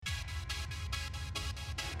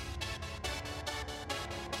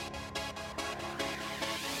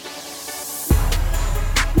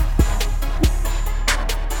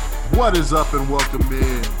What is up, and welcome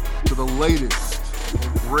in to the latest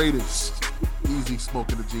and greatest Easy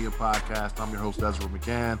Smoking the GM podcast. I'm your host, Ezra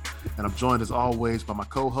McCann, and I'm joined as always by my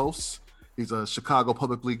co-host. He's a Chicago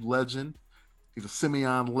Public League legend. He's a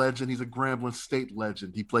Simeon legend. He's a Grambling State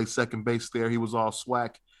legend. He plays second base there. He was all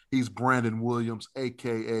SWAC. He's Brandon Williams,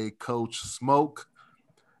 a.k.a. Coach Smoke.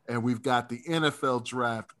 And we've got the NFL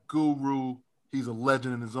draft guru. He's a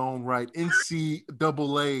legend in his own right.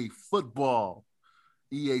 NCAA football,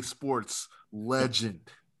 EA Sports legend.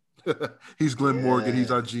 He's Glenn Morgan.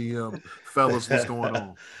 He's our GM. Fellas, what's going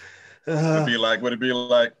on? What it be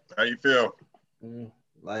like? How you feel?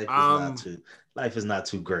 Life is not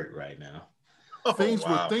too great right now. Things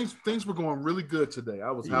were going really good today.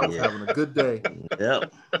 I was having a good day.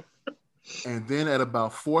 Yep. And then at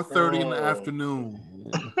about 4:30 in the afternoon,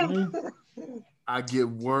 I get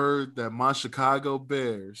word that my Chicago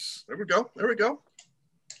Bears. There we go.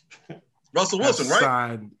 Russell Wilson,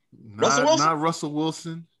 right? Russell Wilson? Not Russell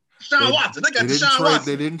Wilson. Deshaun Watson. They got Deshaun Watson.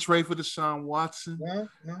 They didn't trade for Deshaun Watson. No.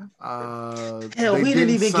 Hell, we didn't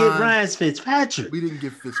even get Ryan Fitzpatrick. We didn't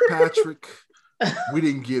get Fitzpatrick. We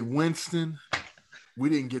didn't get Winston. We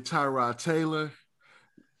didn't get Tyrod Taylor.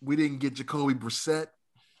 We didn't get Jacoby Brissett.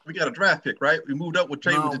 We got a draft pick, right? We moved up with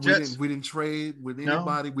trade with the Jets. We didn't trade with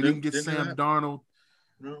anybody. We didn't get Sam Darnold.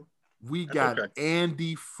 No. We got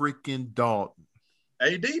Andy freaking Dalton.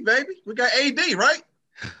 AD, baby. We got AD, right?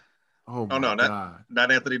 Oh no, God.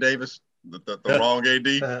 Not Anthony Davis. The wrong AD.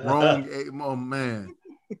 Oh, man.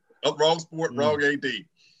 Wrong sport, wrong AD.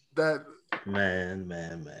 That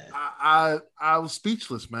man. I was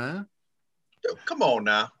speechless, man. Yo, come on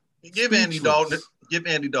now. Give Andy Dalton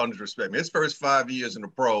his respect. His first 5 years in the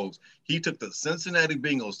pros, he took the Cincinnati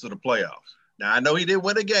Bengals to the playoffs. Now I know he didn't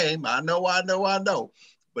win a game. I know.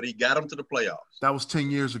 But he got them to the playoffs. That was 10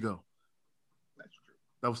 years ago. That's true.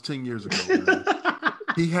 That was 10 years ago, man.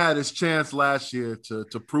 He had his chance last year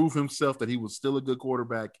to prove himself that he was still a good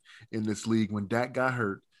quarterback in this league when Dak got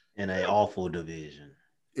hurt. In an awful division.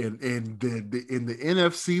 In the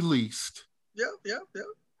NFC least. Yeah.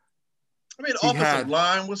 I mean, the offensive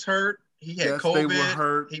line was hurt. He had COVID. They were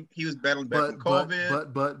hurt. He was battling back from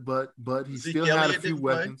COVID. But he Zeke still had Elliott a few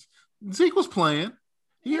weapons. Zeke was playing.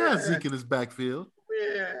 He had Zeke in his backfield.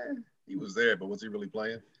 Yeah, he was there, but was he really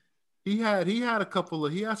playing? He had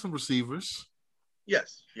some receivers.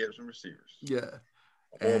 Yes, he had some receivers. Yeah.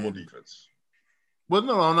 Horrible defense. Well,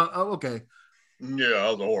 no, okay. Yeah,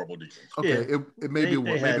 that was a horrible defense. Okay, Yeah. Maybe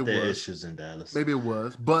it had was. issues in Dallas. Maybe it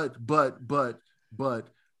was, but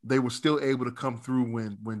they were still able to come through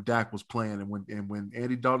when Dak was playing, and when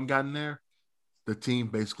Andy Dalton got in there, the team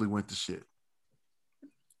basically went to shit.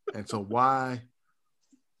 And so why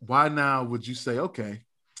now would you say, okay,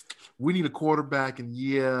 we need a quarterback, and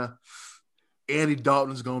Andy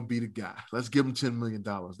Dalton's going to be the guy. Let's give him $10 million.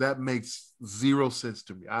 That makes zero sense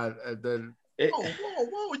to me. Whoa!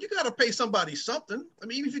 You got to pay somebody something. I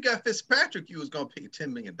mean, even if you got Fitzpatrick, you was going to pay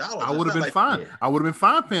 $10 million. I would have been fine. I would have been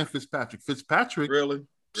fine paying Fitzpatrick. Fitzpatrick really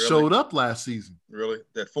showed up last season. Really?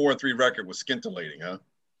 That 4-3 record was scintillating, huh?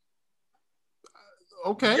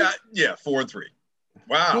 Okay. Yeah, 4-3.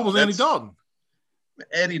 Wow. What was Andy Dalton?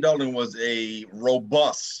 Andy Dalton was a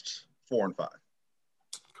robust 4-5.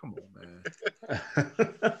 Come on,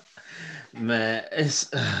 man. Man, it's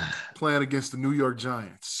playing against the New York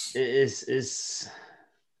Giants. It's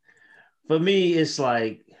for me. It's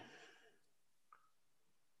like,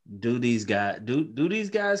 do these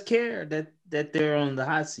guys care that they're on the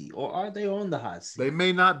hot seat, or are they on the hot seat? They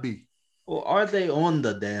may not be, or are they on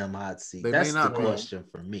the damn hot seat? That's the question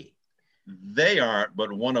for me. They aren't,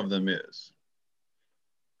 but one of them is.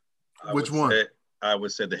 Which one? I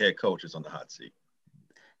would say the head coach is on the hot seat.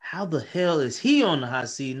 How the hell is he on the hot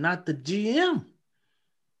seat, not the GM?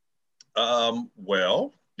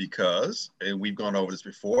 Well, because, and we've gone over this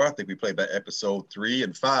before. I think we played back episode 3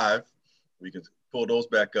 and 5. We can pull those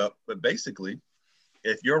back up. But basically,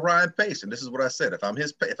 if you're Ryan Pace, and this is what I said, if I'm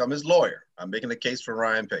his lawyer, I'm making a case for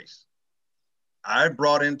Ryan Pace. I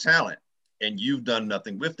brought in talent, and you've done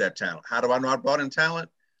nothing with that talent. How do I know I brought in talent?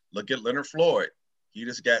 Look at Leonard Floyd. He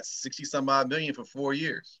just got 60-some-odd million for 4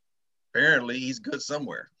 years. Apparently, he's good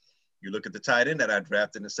somewhere. You look at the tight end that I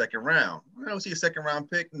drafted in the second round. Well, was he a second-round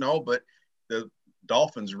pick? No, but the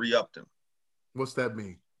Dolphins re-upped him. What's that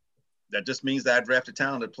mean? That just means that I drafted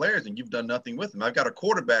talented players, and you've done nothing with them. I've got a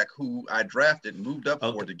quarterback who I drafted and moved up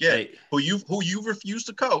for to get, who you refuse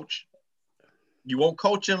to coach. You won't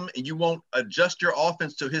coach him, and you won't adjust your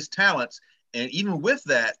offense to his talents. And even with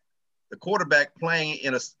that, the quarterback playing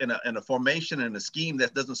in a formation and a scheme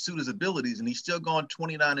that doesn't suit his abilities, and he's still going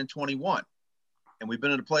 29-21. And we've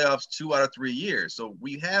been in the playoffs 2 out of 3 years. So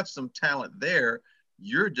we have some talent there,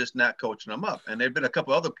 You're just not coaching them up. And there've been a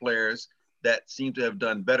couple other players that seem to have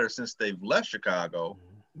done better since they've left Chicago.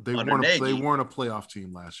 They weren't a playoff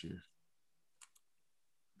team last year.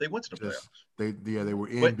 They went to the playoffs. They were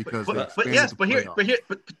in because but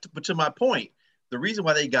to my point, the reason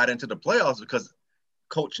why they got into the playoffs is because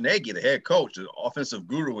Coach Nagy, the head coach, the offensive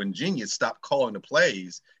guru and genius, stopped calling the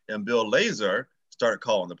plays, and Bill Lazor started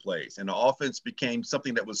calling the plays, and the offense became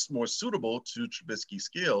something that was more suitable to Trubisky's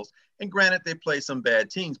skills. And granted, they played some bad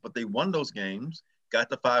teams, but they won those games, got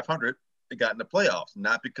to 500, they got in the playoffs,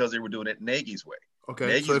 not because they were doing it Nagy's way. Okay,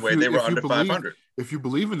 Nagy's way, they were under 500. If you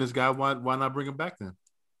believe in this guy, why not bring him back then?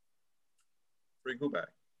 Bring who back?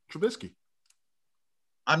 Trubisky.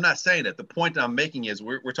 I'm not saying that. The point that I'm making is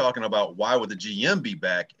we're talking about why would the GM be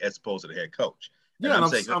back as opposed to the head coach. Yeah, and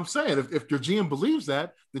I'm saying if your GM believes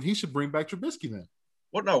that, then he should bring back Trubisky then.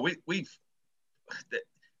 Well, no,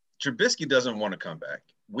 Trubisky doesn't want to come back.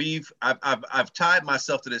 I've tied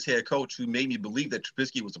myself to this head coach who made me believe that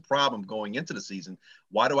Trubisky was a problem going into the season.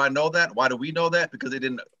 Why do I know that? Why do we know that? Because they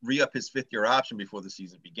didn't re-up his fifth-year option before the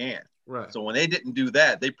season began. Right. So when they didn't do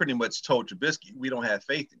that, they pretty much told Trubisky, we don't have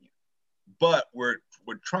faith in you. But we're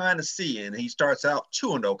trying to see, and he starts out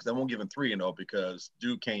 2-0 because I won't give him 3-0 because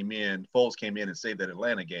Foles came in and saved that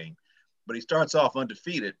Atlanta game. But he starts off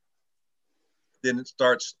undefeated. Then it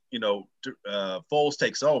starts, Foles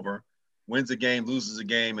takes over, wins a game, loses a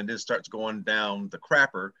game, and then starts going down the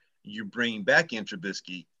crapper. You bring back in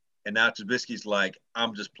Trubisky, and now Trubisky's like,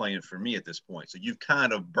 I'm just playing for me at this point. So you've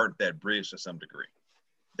kind of burnt that bridge to some degree.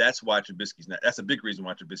 That's why that's a big reason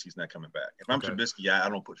why Trubisky's not coming back. If I'm Trubisky, I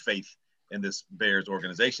don't put faith in this Bears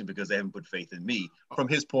organization because they haven't put faith in me from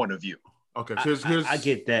his point of view. Okay, I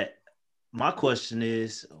get that. My question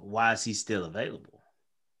is, why is he still available?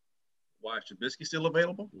 Why is Trubisky still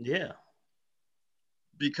available? Yeah.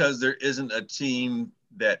 Because there isn't a team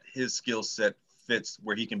that his skill set fits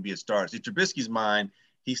where he can be a starter. See, Trubisky's mind,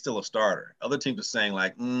 he's still a starter. Other teams are saying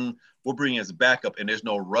like, we'll bring you as a backup, and there's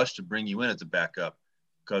no rush to bring you in as a backup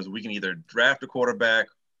because we can either draft a quarterback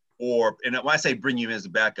and when I say bring you in as a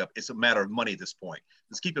backup, it's a matter of money at this point.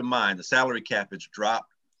 Just keep in mind, the salary cap has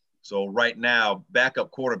dropped. So right now,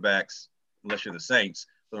 backup quarterbacks, unless you're the Saints,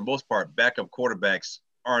 for the most part, backup quarterbacks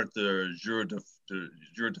aren't the jour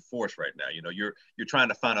de force right now. You're trying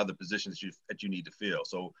to find other positions that you need to fill.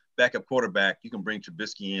 So backup quarterback, you can bring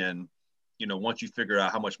Trubisky in, once you figure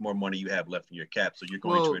out how much more money you have left in your cap. So you're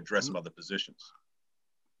going to address some other positions.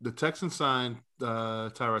 The Texans signed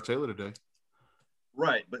Tyrod Taylor today.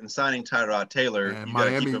 Right, but in signing Tyrod Taylor, and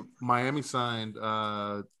Miami signed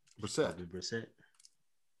Brissett.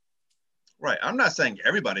 Right. I'm not saying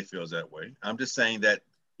everybody feels that way. I'm just saying that,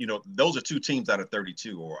 those are two teams out of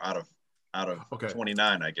 32 or out of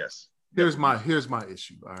 29, I guess. Here's my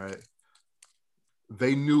issue, all right?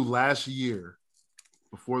 They knew last year,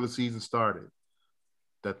 before the season started,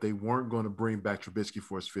 that they weren't going to bring back Trubisky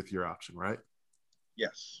for his fifth-year option, right?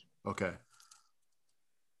 Yes. Okay.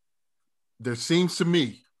 There seems to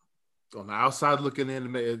me, on the outside looking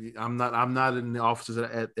in, I'm not in the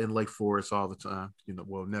offices in Lake Forest all the time.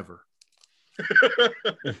 Never.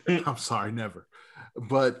 I'm sorry, never.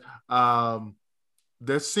 But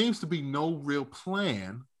there seems to be no real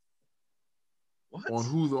plan on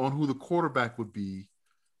who the quarterback would be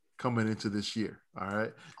coming into this year. All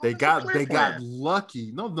right, they got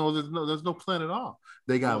lucky. No, there's no plan at all.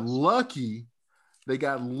 They got lucky. They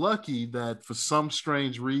got lucky that for some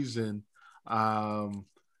strange reason,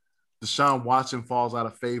 Deshaun Watson falls out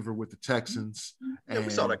of favor with the Texans. Yeah, we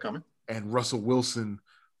saw that coming. And Russell Wilson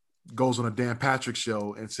goes on a Dan Patrick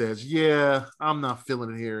show and says, "Yeah, I'm not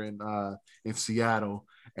feeling it here in Seattle."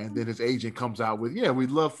 And then his agent comes out with, "Yeah,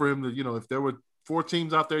 we'd love for him to, if there were 4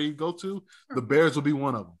 teams out there he'd go to, the Bears would be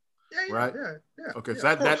one of them." Yeah, right? Yeah. Okay,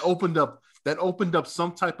 so that opened up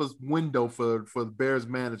some type of window for the Bears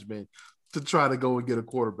management to try to go and get a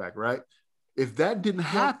quarterback, right? If that didn't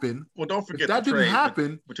happen, don't forget that didn't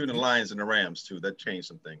happen between the Lions and the Rams too. That changed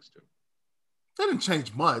some things too. That didn't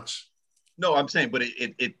change much. No, I'm saying, but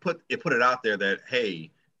it put it out there that,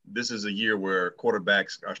 hey, this is a year where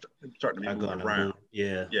quarterbacks are starting to be moving around.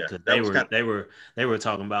 Yeah. They were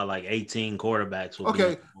talking about like 18 quarterbacks.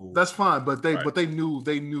 Okay, that's fine, but they knew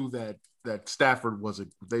that Stafford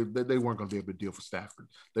wasn't. They weren't going to be able to deal for Stafford.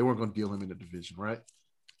 They weren't going to deal him in the division, right?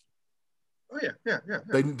 Oh yeah.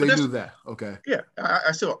 They knew that. Okay. Yeah,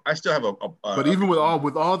 I still have a but even with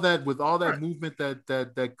all that right. movement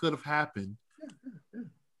that could have happened,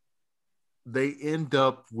 they end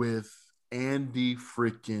up with Andy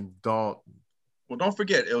freaking Dalton. Well, don't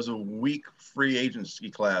forget, it was a weak free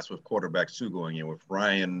agency class with quarterbacks too going in, with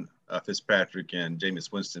Ryan Fitzpatrick and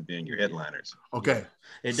Jameis Winston being your headliners. Okay.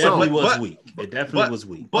 It definitely was weak. It definitely was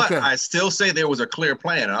weak. But I still say there was a clear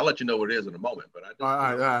plan, and I'll let you know what it is in a moment. But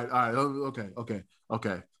all right.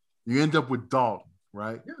 Okay. You end up with Dalton,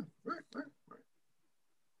 right? Yeah, right.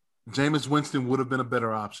 Jameis Winston would have been a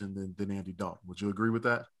better option than Andy Dalton. Would you agree with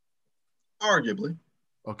that? Arguably.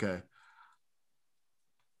 Okay.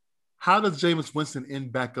 How does Jameis Winston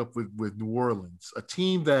end back up with New Orleans, a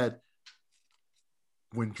team that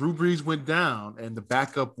when Drew Brees went down and the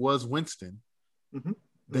backup was Winston,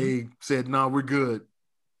 they said, "No, we're good.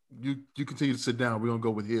 You continue to sit down. We're gonna go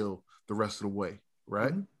with Hill the rest of the way,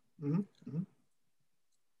 right?" And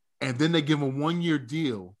then they give him a 1-year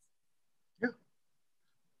deal,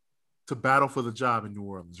 to battle for the job in New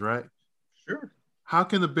Orleans, right? Sure. How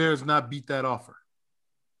can the Bears not beat that offer?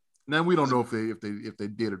 Now we don't know if they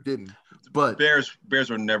did or didn't, but Bears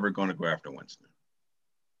were never going to go after Winston.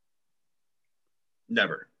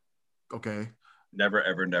 Never. Okay. Never,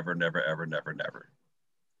 ever.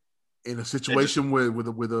 In a situation with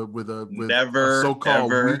a never,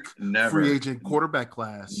 so-called ever, weak never, free agent quarterback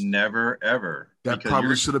class, never ever. That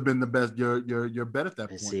probably should have been the best your bet at that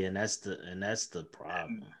point. See, and that's the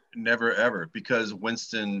problem. Never ever, because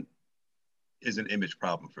Winston is an image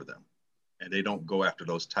problem for them, and they don't go after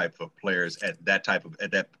those type of players at that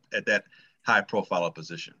high profile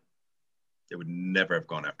position. They would never have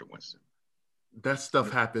gone after Winston. That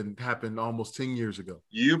stuff happened almost 10 years ago.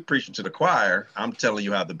 You preaching to the choir. I'm telling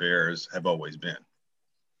you how the Bears have always been.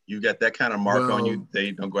 You got that kind of mark on you,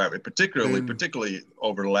 they don't go after it. Particularly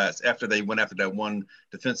over the last, after they went after that one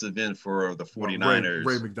defensive end for the 49ers.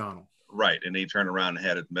 Ray McDonald. Right, and they turned around and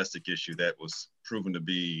had a domestic issue that was proven to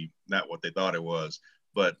be not what they thought it was,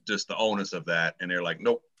 but just the onus of that. And they're like,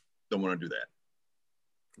 nope, don't want to do that.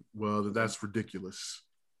 Well, that's ridiculous.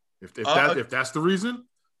 If that's the reason,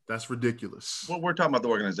 that's ridiculous. Well, we're talking about the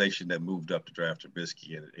organization that moved up to draft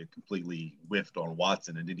Trubisky, and it completely whiffed on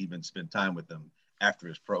Watson and didn't even spend time with them after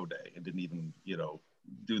his pro day, and didn't even,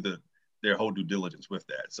 do their whole due diligence with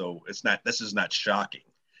that. So this is not shocking,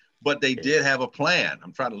 but they did have a plan.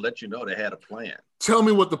 I'm trying to let you know they had a plan. Tell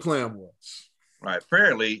me what the plan was. Right.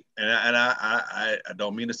 Apparently, and I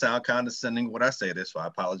don't mean to sound condescending when I say this, so I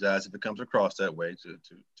apologize if it comes across that way to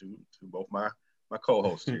both my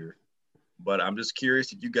co-hosts here. But I'm just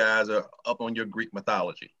curious if you guys are up on your Greek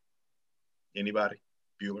mythology. Anybody?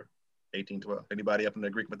 Bueller, 1812. Anybody up in the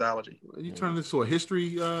Greek mythology? You turn this into a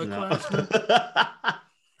history class?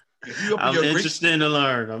 I'm interested to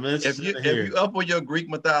learn. If you're up on your Greek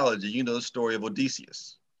mythology, you know the story of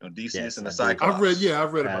Odysseus. Odysseus and the Cyclops. I've read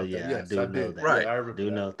about that. Yes, I did. Right. Yeah, I do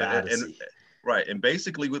know the Odyssey. Right. And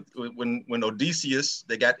basically when Odysseus,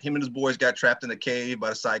 him and his boys got trapped in a cave by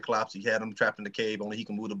the Cyclops. He had them trapped in the cave, only he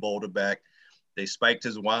can move the boulder back. They spiked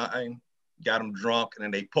his wine, got him drunk, and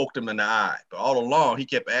then they poked him in the eye. But all along, he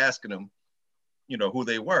kept asking them, who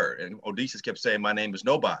they were. And Odysseus kept saying, "My name is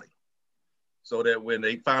nobody." So that when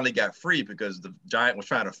they finally got free, because the giant was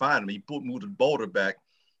trying to find him, he moved the boulder back,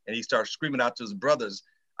 and he started screaming out to his brothers,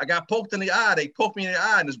 "I got poked in the eye. They poked me in the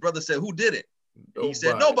eye." And his brother said, "Who did it?" Nobody. He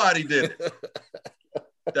said, "Nobody did it."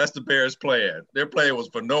 That's the Bears' plan. Their plan was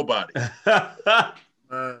for nobody.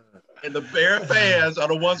 And the Bear fans are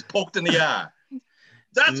the ones poked in the eye.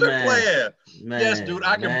 That's their plan. Yes, dude,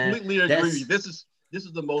 I completely agree. This is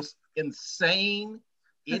the most insane,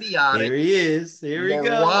 idiotic, Here we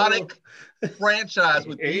moronic franchise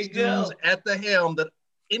with these dudes at the helm that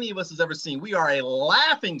any of us has ever seen. We are a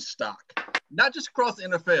laughing stock, not just across the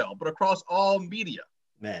NFL, but across all media.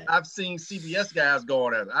 Man, I've seen CBS guys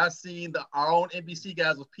going at it. I've seen our own NBC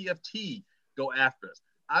guys with PFT go after us.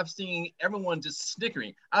 I've seen everyone just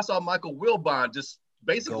snickering. I saw Michael Wilbon just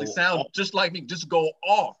basically sound just like me, just go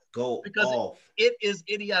off. Because it is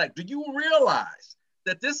idiotic. Do you realize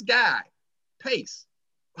that this guy, Pace,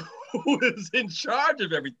 who is in charge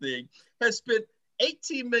of everything, has spent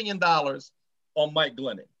 $18 million on Mike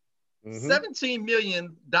Glennon, $17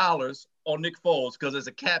 million on Nick Foles, because there's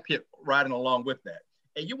a cap hit riding along with that.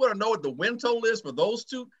 And you want to know what the win total is for those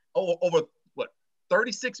two? Over what,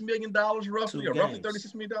 $36 million roughly, or roughly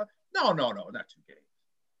 $36 million? No, not 2 games.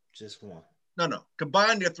 Just one. No.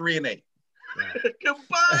 Combined, they're 3-8. Yeah.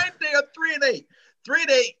 Combined, they are 3-8.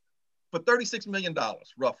 3-8 for $36 million,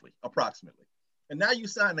 roughly, approximately. And now you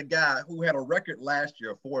sign a guy who had a record last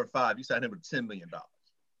year of 4-5. You signed him with $10 million.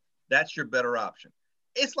 That's your better option.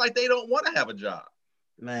 It's like they don't want to have a job.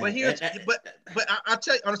 Man. But I'll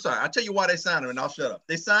tell you, I'm sorry. I'll tell you why they signed him, and I'll shut up.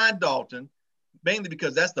 They signed Dalton mainly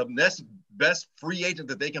because that's the best free agent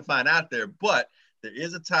that they can find out there. But there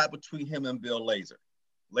is a tie between him and Bill Lazor.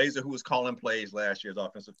 Laser, who was calling plays last year's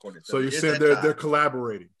offensive coordinator. So you're saying they're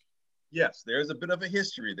collaborating? Yes, there's a bit of a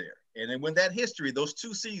history there. And then when that history, those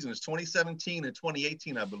 2 seasons, 2017 and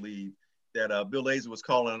 2018, I believe, that Bill Lazor was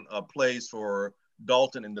calling plays for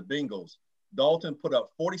Dalton and the Bengals. Dalton put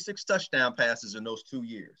up 46 touchdown passes in those 2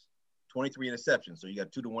 years, 23 interceptions. So you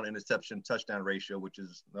got 2-to-1 interception touchdown ratio, which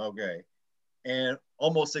is okay. And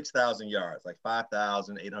almost 6,000 yards, like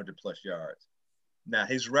 5,800 plus yards. Now,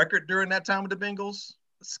 his record during that time with the Bengals,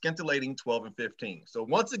 scintillating 12-15. So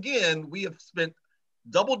once again, we have spent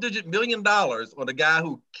double-digit $1 million on a guy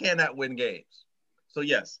who cannot win games. So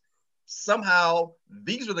yes, somehow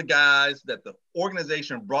these are the guys that the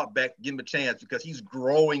organization brought back to give him a chance because he's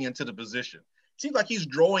growing into the position. Seems like he's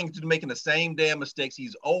growing into making the same damn mistakes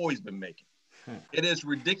he's always been making. It is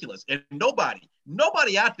ridiculous. And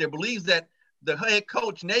nobody out there believes that the head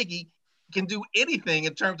coach, Nagy, can do anything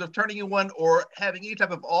in terms of turning in one or having any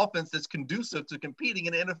type of offense that's conducive to competing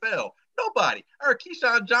in the NFL. Nobody. I heard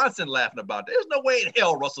Keyshawn Johnson laughing about that. There's no way in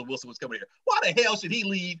hell Russell Wilson was coming here. Why the hell should he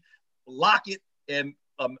leave Lockett and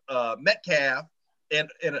Metcalf and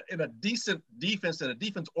in a decent defense and a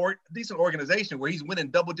decent organization where he's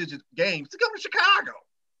winning double-digit games to come to Chicago?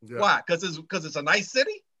 Yeah. Why? Because it's a nice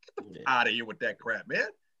city? Get the out of here with that crap, man.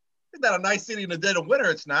 It's not a nice city in the dead of winter.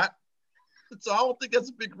 It's not. So I don't think that's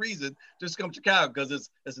a big reason just to come to Chicago because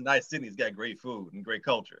it's a nice city. It's got great food and great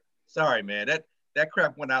culture. Sorry, man. That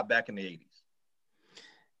crap went out back in the 80s.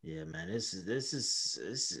 Yeah, man. This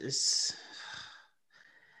is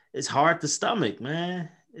it's hard to stomach, man.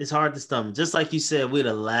 It's hard to stomach. Just like you said, we're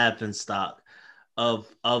the laughing stock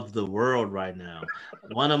of the world right now.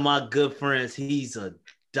 One of my good friends, he's a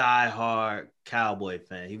diehard Cowboy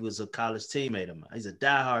fan. He was a college teammate of mine. He's a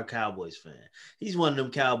diehard Cowboys fan. He's one of them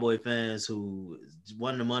Cowboy fans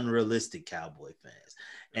one of them unrealistic Cowboy fans.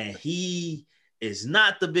 And he is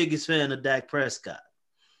not the biggest fan of Dak Prescott.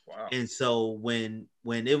 Wow. And so when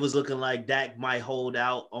it was looking like Dak might hold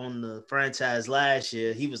out on the franchise last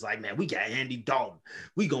year, he was like, man, we got Andy Dalton.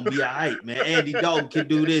 We going to be all right, man. Andy Dalton can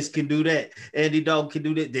do this, can do that. Andy Dalton can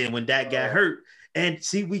do that. Then when Dak got hurt, and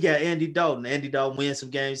see, we got Andy Dalton. Andy Dalton wins some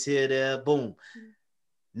games here, there, boom.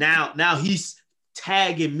 Now he's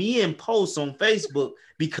tagging me in posts on Facebook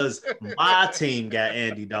because my team got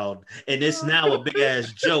Andy Dalton. And it's now a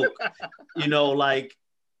big-ass joke,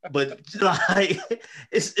 but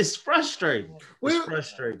it's frustrating. Well, it's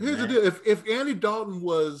frustrating. Here's the deal. If Andy Dalton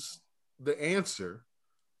was the answer,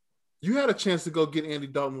 you had a chance to go get Andy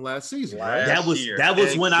Dalton last season, right? That was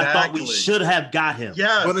exactly when I thought we should have got him.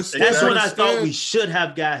 Yeah, that's when I thought we should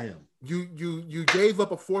have got him. You gave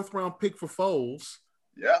up a 4th round pick for Foles.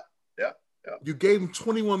 Yeah. You gave him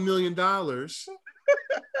 $21 million.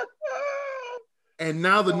 And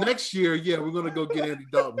now the next year, we're gonna go get Andy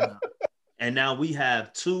Dalton now. And now we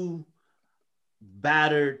have 2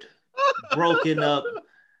 battered, broken up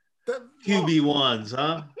QB1s,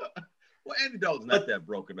 huh? Well, Andy Dalton's not that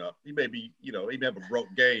broken up. He may be, he may have a broke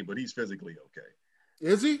game, but he's physically okay.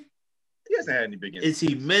 Is he? He hasn't had any big injuries. Is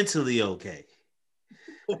he mentally okay?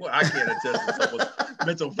 Well, I can't attest to someone's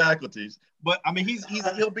mental faculties, but I mean,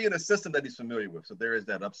 he'll be in a system that he's familiar with, so there is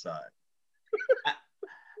that upside.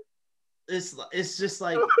 It's just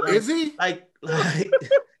like is he like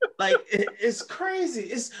it's crazy.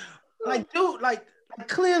 It's like, dude, like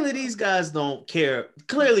clearly these guys don't care.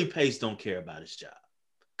 Clearly Pace don't care about his job.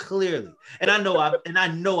 Clearly. And I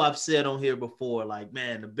know I've said on here before, like,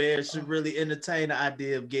 man, the Bears should really entertain the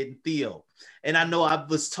idea of getting Theo. And I know I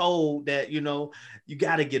was told that, you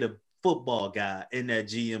got to get a football guy in that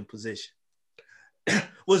GM position.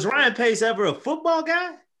 Was Ryan Pace ever a football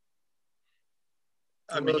guy?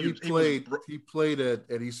 I mean, he played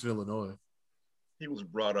at Eastern Illinois. He was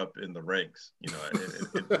brought up in the ranks, in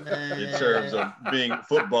terms of being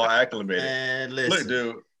football acclimated. Man, listen, look,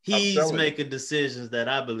 dude. He's making decisions that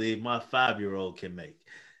I believe my 5-year-old can make.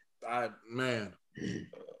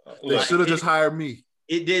 They should have just hired me.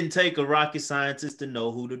 It didn't take a rocket scientist to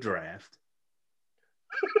know who to draft.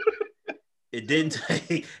 It didn't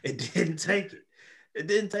take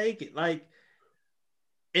it. Like,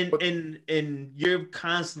 and you're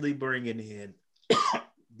constantly bringing in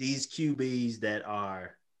these QBs that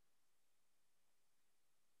are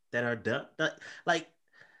done. Like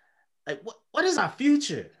what is our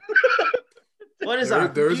future? What is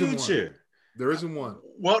our future? There isn't one.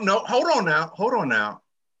 Well, no, hold on now.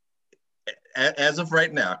 As of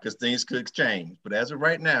right now, because things could change, but as of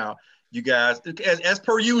right now, you guys, as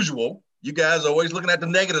per usual, you guys are always looking at the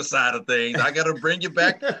negative side of things. I got to bring you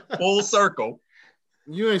back full circle.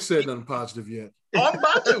 You ain't said nothing positive yet. I'm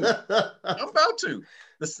about to.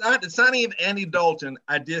 The signing of Andy Dalton,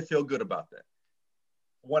 I did feel good about that.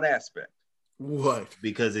 One aspect. What?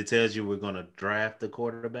 Because it tells you we're going to draft the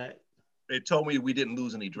quarterback. It told me we didn't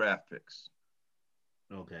lose any draft picks.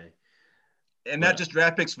 Okay. And not just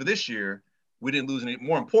draft picks for this year. We didn't lose any.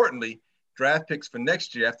 More importantly, draft picks for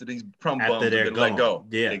next year after these crumb bums have been let go.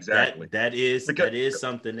 Yeah, exactly. That is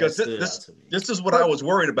something that stood out to me. This is what I was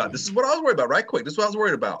worried about. This is what I was worried about. Right quick. This is what I was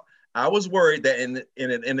worried about. I was worried that in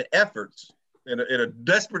the efforts, in a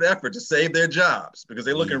desperate effort to save their jobs, because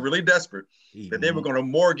they're looking really desperate, that they were going to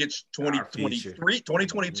mortgage 2022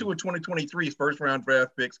 and 2023's first round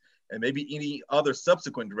draft picks and maybe any other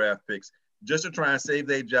subsequent draft picks just to try and save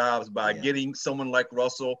their jobs by getting someone like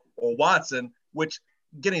Russell or Watson, which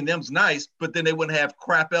getting them's nice, but then they wouldn't have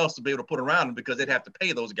crap else to be able to put around them because they'd have to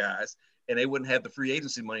pay those guys, and they wouldn't have the free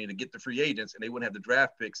agency money to get the free agents, and they wouldn't have the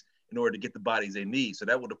draft picks in order to get the bodies they need. So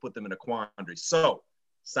that would have put them in a quandary. So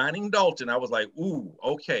signing Dalton, I was like, ooh,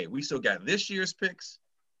 okay, we still got this year's picks,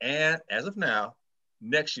 and as of now,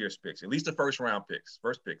 next year's picks, at least the first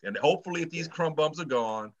pick. And hopefully if these crumb bums are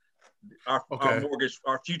gone, our mortgage,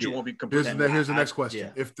 our future won't be completely. Here's the next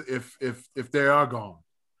question. If they are gone,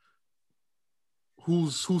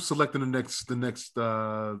 who's selecting the next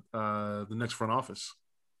front office?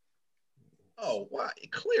 Oh, why?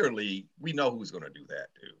 Clearly, we know who's going to do that,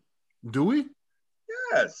 dude. Do we?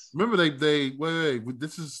 Yes. Remember, they wait.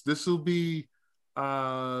 This will be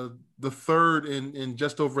the third in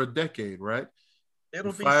just over a decade, right?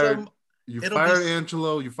 You fired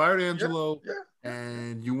Angelo. You fired Angelo,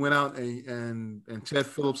 and you went out and Ted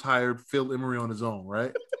Phillips hired Phil Emery on his own,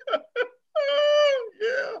 right?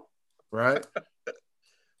 Yeah. Right.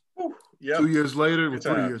 Yeah. 2 years later,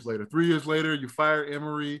 3 years later, you fire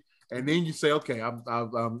Emery, and then you say, okay,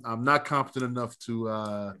 I'm not competent enough to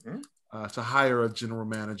hire a general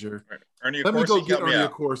manager. Right. Let me go get Ernie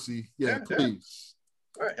Accorsi. Yeah, please.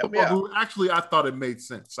 All right, help me out. Actually, I thought it made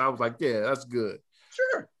sense. I was like, yeah, that's good.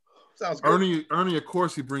 Sure. Sounds good. Ernie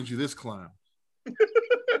Accorsi brings you this climb.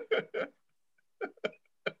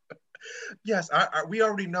 Yes, we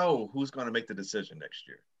already know who's going to make the decision next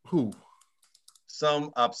year. Who?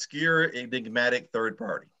 Some obscure, enigmatic third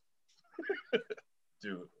party.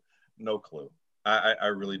 Dude, no clue. I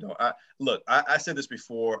really don't. I said this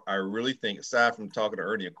before. I really think, aside from talking to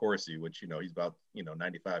Ernie Accorsi, which, he's about,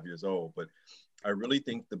 95 years old, but I really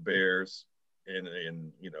think the Bears and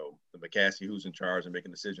the McCaskey, who's in charge and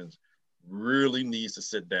making decisions, really needs to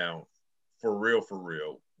sit down for real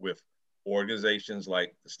with organizations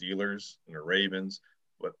like the Steelers and the Ravens,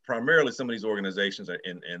 but primarily some of these organizations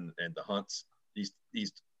and the Hunts, these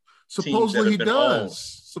supposedly he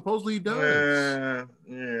does.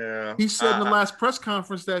 Yeah. He said in the last press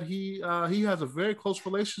conference that he has a very close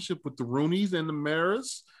relationship with the Rooneys and the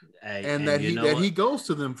Maras, and that he goes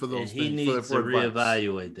to them for those things. He needs to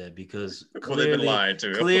reevaluate that, because clearly, they've been lying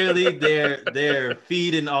to him. Clearly they're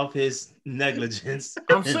feeding off his negligence.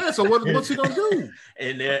 I'm saying, so what's he gonna do?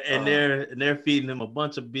 and they're feeding him a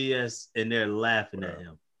bunch of BS, and they're laughing at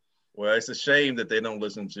him. Well, it's a shame that they don't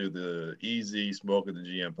listen to the Easy Smoke of the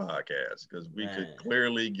GM podcast, because we could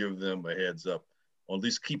clearly give them a heads up on at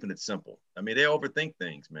least keeping it simple. I mean, they overthink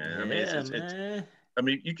things, man.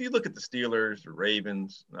 You can look at the Steelers, the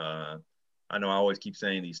Ravens. I know I always keep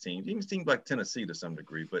saying these teams, even teams like Tennessee to some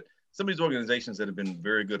degree, but some of these organizations that have been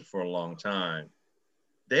very good for a long time,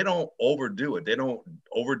 they don't overdo it. They don't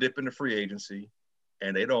overdip into free agency,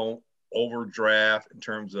 and they don't overdraft in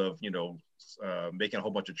terms of, making a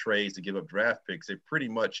whole bunch of trades to give up draft picks. They pretty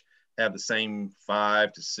much have the same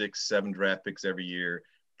 5 to 6, 7 draft picks every year,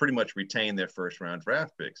 pretty much retain their first round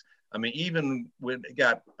draft picks. I mean, even when they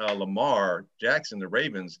got Lamar Jackson, the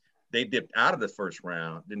Ravens, they dipped out of the first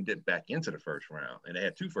round, then dipped back into the first round, and they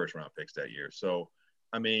had 2 first round picks that year. So,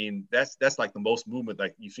 I mean, that's like the most movement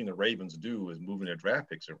like you've seen the Ravens do, is moving their draft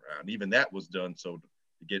picks around. Even that was done so to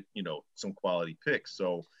get, some quality picks.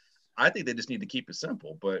 So I think they just need to keep it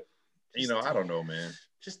simple, but I don't know, man.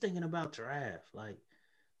 Just thinking about draft, like,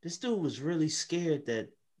 this dude was really scared that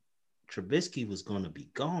Trubisky was going to be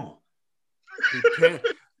gone.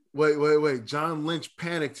 Wait. John Lynch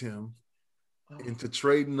panicked him into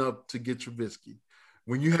trading up to get Trubisky.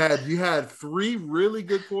 When you had 3 really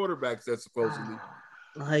good quarterbacks that supposedly,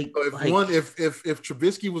 if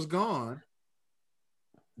Trubisky was gone,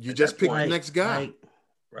 you just pick the next guy.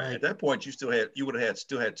 Right. At that point, you would have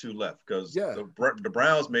still had 2 left, because the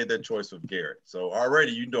Browns made that choice with Garrett. So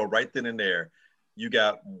already, right then and there, you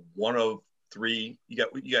got 1 of 3. You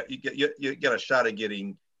got a shot at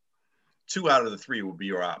getting 2 out of the 3 would be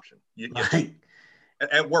your option.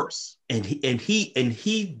 At worst. And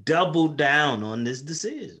he doubled down on this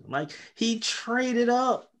decision. Like, he traded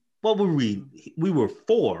up. What were we? We were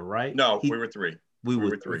 4, right? No, we were 3. We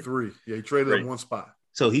were 3. Yeah, he traded up 1 spot.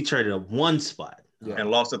 So he traded up one spot. Yeah.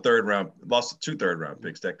 And lost two third round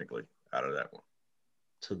picks technically out of that one.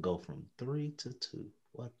 To go from 3 to 2.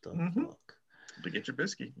 What the fuck? To get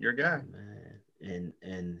Trubisky, your guy. Man.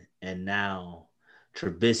 And now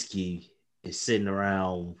Trubisky is sitting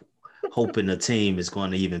around hoping the team is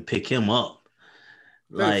going to even pick him up.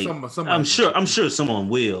 Like I'm sure someone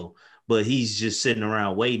will, but he's just sitting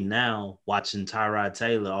around waiting now, watching Tyrod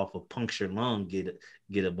Taylor off a punctured lung get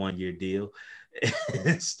a 1-year deal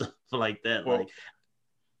and stuff like that. Well,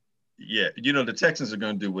 yeah, the Texans are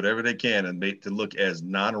going to do whatever they can and make to look as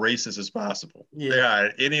non-racist as possible. Yeah. They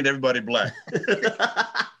hire any and everybody black.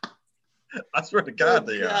 I swear to God,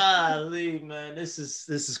 they are. Golly, man, this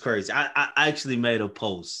is crazy. I actually made a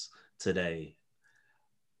post today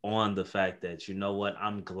on the fact that, you know what,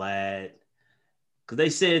 I'm glad because they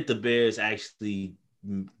said the Bears actually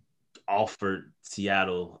offered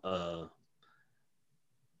Seattle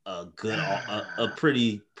a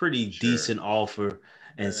pretty decent offer,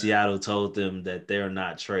 and Seattle told them that they're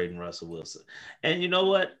not trading Russell Wilson. And you know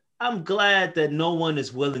what? I'm glad that no one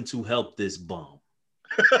is willing to help this bum.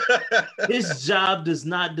 His job does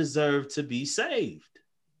not deserve to be saved.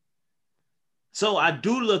 So I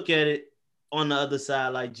do look at it on the other side,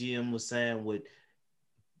 like GM was saying, with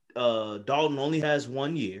Dalton only has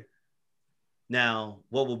 1 year. Now,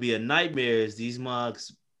 what will be a nightmare is these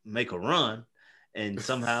mugs make a run and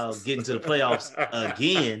somehow get into the playoffs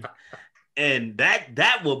again. And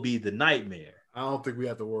that will be the nightmare. I don't think we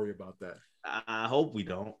have to worry about that. I hope we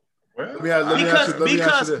don't. Well,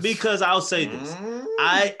 because I'll say this.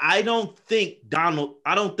 I don't think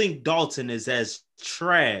Dalton is as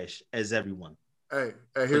trash as everyone. Hey,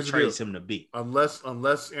 here's the deal. Him to be. Unless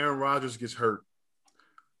Aaron Rodgers gets hurt.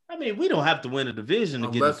 I mean, we don't have to win a division to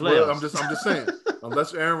get in the playoffs. Well, I'm just saying.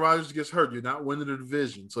 Unless Aaron Rodgers gets hurt, you're not winning the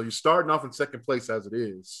division. So you're starting off in second place as it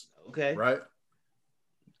is. Okay. Right?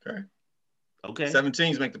 Okay. 7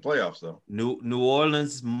 teams make the playoffs, though. New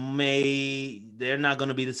Orleans they're not going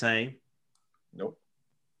to be the same. Nope.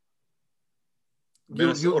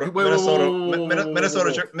 Minnesota.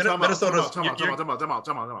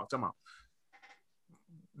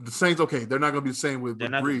 The Saints, okay, they're not going to be the same with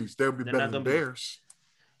Breeze. They'll be better than Bears.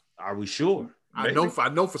 Are we sure? I know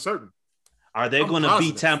for certain. Are they going to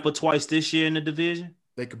beat Tampa twice this year in the division?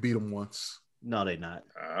 They could beat them once. No, they're not.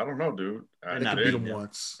 I don't know, dude. They're not beating them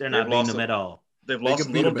once. They're not beating them at all. They've lost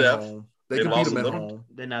a little depth. They can beat them at home.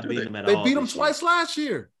 They're not beating them at all. They beat them twice last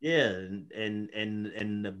year. Yeah,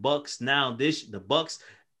 and the Bucks now the Bucks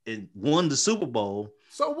won the Super Bowl.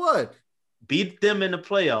 So what? Beat them in the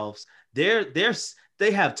playoffs.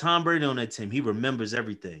 They have Tom Brady on that team. He remembers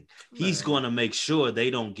everything. He's going to make sure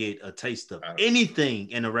they don't get a taste of anything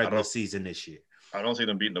in the regular season this year. I don't see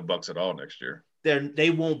them beating the Bucks at all next year. They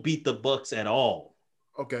won't beat the Bucks at all.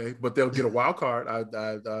 Okay, but they'll get a wild card. I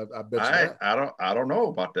bet you that. I don't know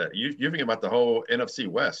about that. You're thinking about the whole NFC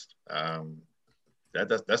West.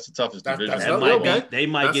 That's the toughest division. They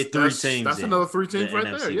might get 3 teams. That's another 3 teams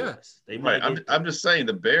right there. Yeah, they might. I'm just saying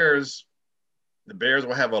the Bears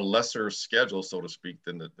will have a lesser schedule, so to speak,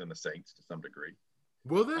 than the Saints to some degree.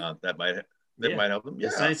 Will they? That might help them. Yeah.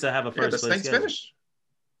 The Saints will have a first place schedule. Finish.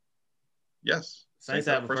 Yes. Saints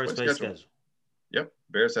have a first place schedule. Yep.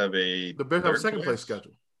 Bears have a second place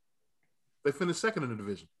schedule. They finished second in the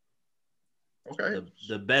division. Okay.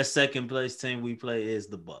 The best second place team we play is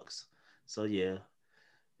the Bucks. So yeah.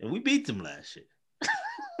 And we beat them last year.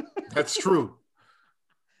 That's true.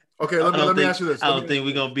 Okay, let me ask you this. I don't think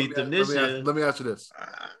we're gonna beat them this year. Let me ask you this.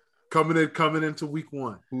 Coming into week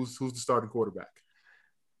 1, who's the starting quarterback?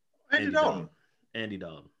 Andy Dalton.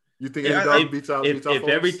 You think Andy Dalton beats out? If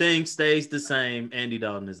everything stays the same, Andy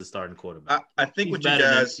Dalton is the starting quarterback. I think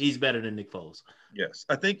he's better than Nick Foles. Yes,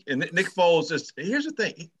 I think. And Nick Foles here's the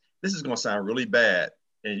thing. This is going to sound really bad,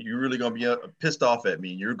 and you're really going to be pissed off at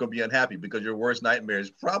me, and you're going to be unhappy because your worst nightmare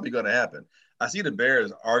is probably going to happen. I see the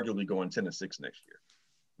Bears arguably going 10-6 next year.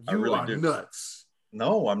 You are nuts.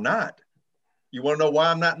 No, I'm not. You want to know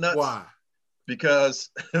why I'm not nuts? Why?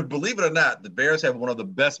 Because believe it or not, the Bears have one of the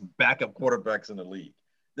best backup quarterbacks in the league.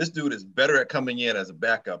 This dude is better at coming in as a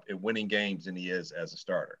backup and winning games than he is as a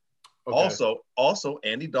starter. Okay. Also,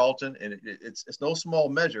 Andy Dalton, and it's no small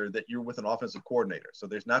measure that you're with an offensive coordinator. So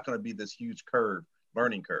there's not going to be this huge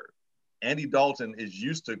learning curve. Andy Dalton is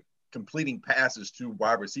used to completing passes to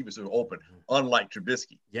wide receivers who are open, unlike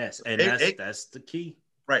Trubisky. Yes, and that's the key.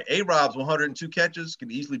 Right. A-Rob's 102 catches can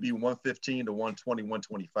easily be 115 to 120,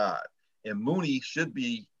 125. And Mooney should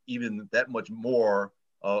be even that much more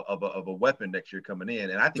of a weapon next year coming in.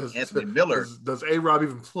 And I think Anthony Miller. Does A-Rob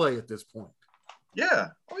even play at this point? Yeah.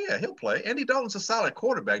 Oh yeah, he'll play. Andy Dalton's a solid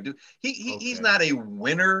quarterback, dude. He's not a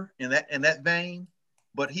winner in that vein,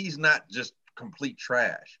 but he's not just complete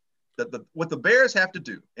trash. What the Bears have to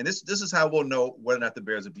do, and this is how we'll know whether or not the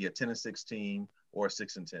Bears would be a 10-6 team or a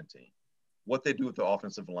 6-10 team. What they do with the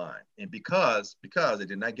offensive line, and because they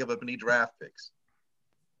did not give up any draft picks,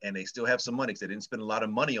 and they still have some money because they didn't spend a lot of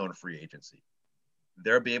money on free agency,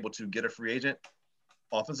 they'll be able to get a free agent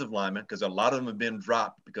offensive lineman because a lot of them have been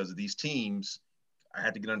dropped because of these teams. I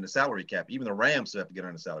had to get under the salary cap. Even the Rams still have to get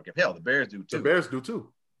under the salary cap. Hell, the Bears do too. The Bears do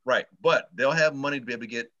too. Right, but they'll have money to be able to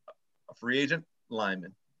get a free agent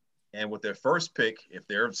lineman. And with their first pick, if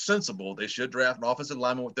they're sensible, they should draft an offensive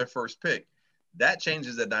lineman with their first pick. That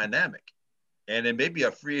changes the dynamic. And then maybe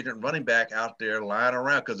a free agent running back out there lying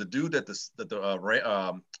around because the dude that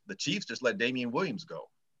the Chiefs just let Damian Williams go.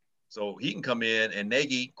 So he can come in and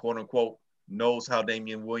Nagy, quote unquote, knows how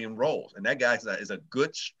Damian Williams rolls. And that guy is a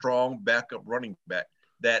good, strong backup running back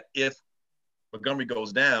that if Montgomery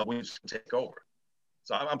goes down, Williams can take over.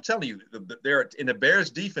 So I'm telling you, there in the Bears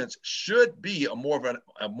defense should be a more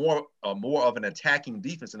of an attacking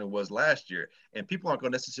defense than it was last year. And people aren't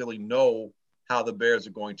going to necessarily know how the Bears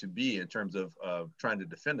are going to be in terms of trying to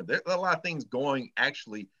defend them. There are a lot of things going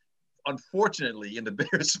actually, unfortunately, in the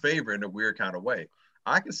Bears' favor in a weird kind of way.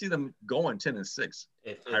 I can see them going 10-6.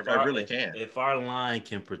 I really can. If our line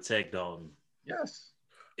can protect Dalton. Yes.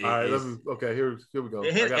 All right. Here we go.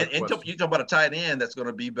 And you talk about a tight end that's going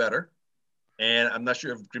to be better. And I'm not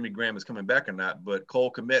sure if Jimmy Graham is coming back or not, but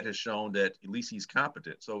Cole Kmet has shown that at least he's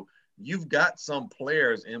competent. So you've got some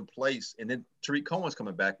players in place, and then Tariq Cohen's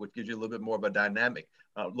coming back, which gives you a little bit more of a dynamic,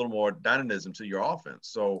 a little more dynamism to your offense.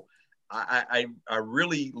 So I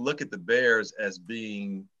really look at the Bears as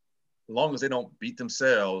being, as long as they don't beat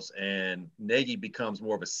themselves and Nagy becomes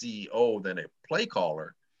more of a CEO than a play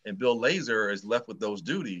caller, and Bill Lazor is left with those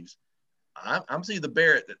duties, I'm seeing the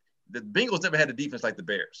Bears. The Bengals never had a defense like the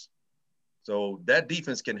Bears. So that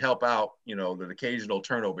defense can help out, the occasional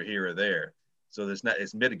turnover here or there. So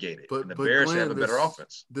it's mitigated. But and the Bears Glenn, have a better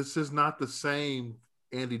offense. This is not the same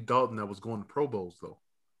Andy Dalton that was going to Pro Bowls, though.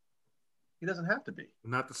 He doesn't have to be.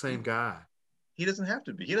 Not the same guy. He doesn't have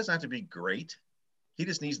to be. He doesn't have to be great. He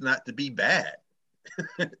just needs not to be bad.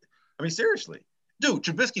 I mean, seriously. Dude,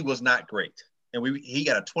 Trubisky was not great. And he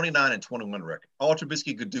got a 29-21 record. All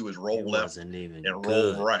Trubisky could do is roll left and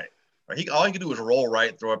roll right. All he could do is roll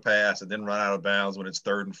right, throw a pass, and then run out of bounds when it's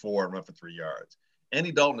 3rd and 4 and run for 3 yards.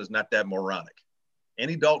 Andy Dalton is not that moronic.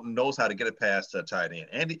 Andy Dalton knows how to get a pass to a tight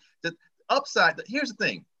end. The upside, here's the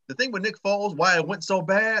thing. The thing with Nick Foles, why it went so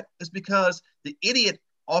bad, is because the idiot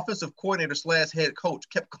offensive coordinator / head coach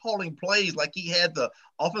kept calling plays like he had the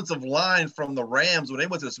offensive line from the Rams when they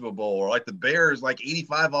went to the Super Bowl, or like the Bears, like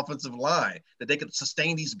 85 offensive line, that they could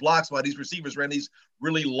sustain these blocks while these receivers ran these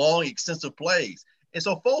really long, extensive plays. And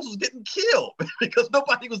so Foles was getting killed because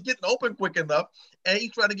nobody was getting open quick enough, and he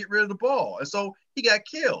tried to get rid of the ball. And so he got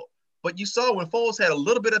killed. But you saw when Foles had a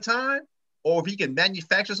little bit of time, or if he can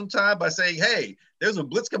manufacture some time by saying, hey, there's a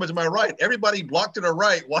blitz coming to my right. Everybody blocked to the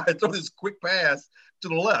right while I throw this quick pass to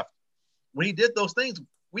the left. When he did those things,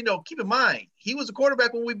 keep in mind, he was a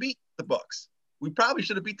quarterback when we beat the Bucs. We probably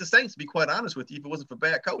should have beat the Saints, to be quite honest with you, if it wasn't for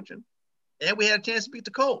bad coaching. And we had a chance to beat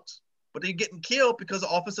the Colts. But they're getting killed because the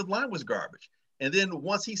offensive line was garbage. And then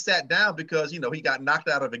once he sat down because, he got knocked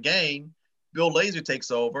out of a game, Bill Lazor takes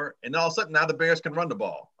over, and all of a sudden now the Bears can run the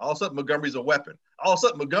ball. All of a sudden Montgomery's a weapon. All of a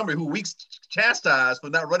sudden Montgomery, who we chastised for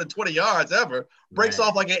not running 20 yards ever, breaks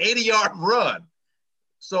off like an 80-yard run.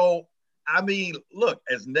 So, I mean, look,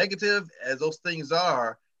 as negative as those things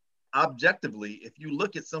are, objectively, if you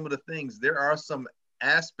look at some of the things, there are some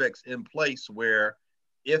aspects in place where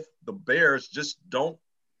if the Bears just don't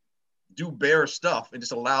do Bear stuff and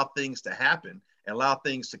just allow things to happen and allow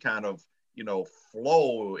things to kind of,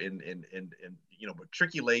 flow and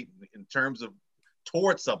matriculate in terms of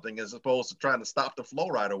towards something as opposed to trying to stop the flow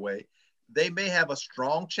right away, they may have a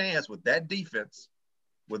strong chance with that defense,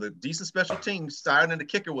 with a decent special team. Starting the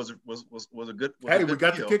kicker was a good. Hey, we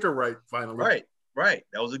got the kicker right finally. Right.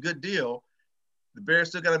 That was a good deal. The Bears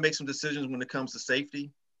still got to make some decisions when it comes to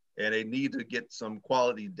safety, and they need to get some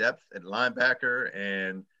quality depth at linebacker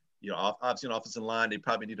and. Obviously on offensive line, they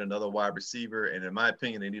probably need another wide receiver. And in my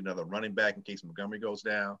opinion, they need another running back in case Montgomery goes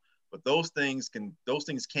down. But those things can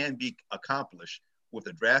be accomplished with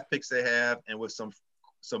the draft picks they have and with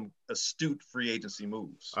some astute free agency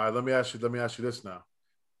moves. All right, let me ask you this now.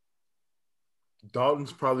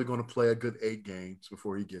 Dalton's probably going to play a good 8 games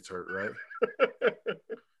before he gets hurt, right?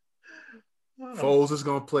 Foles is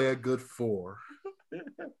going to play a good 4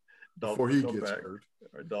 before he gets hurt.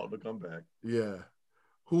 Or Dalton will come back. Yeah.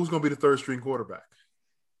 Who's going to be the 3rd string quarterback?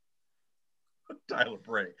 Tyler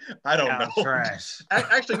Bray. I don't know. Trask.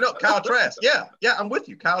 Actually, no, Kyle Trask. Yeah, I'm with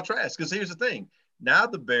you. Kyle Trask. Because here's the thing. Now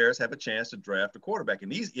the Bears have a chance to draft a quarterback,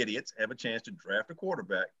 and these idiots have a chance to draft a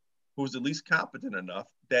quarterback who's at least competent enough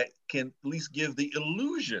that can at least give the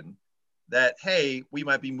illusion that, hey, we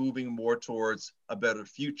might be moving more towards a better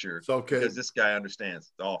future because this guy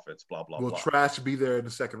understands the offense, blah, blah, blah. Will Trash be there in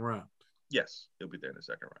the second round? Yes, he'll be there in the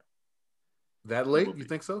second round. That late? You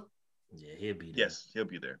think so? Yeah, he'll be there. Yes, he'll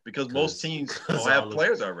be there because most teams will have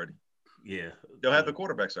players already. Yeah. They'll have the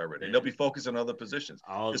quarterbacks already. And they'll be focused on other positions.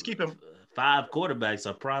 Just keep them. 5 quarterbacks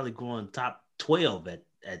are probably going top 12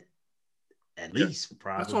 at least,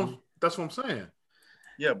 probably. That's what I'm saying.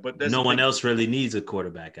 Yeah, but no one else really needs a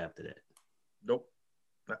quarterback after that. Nope.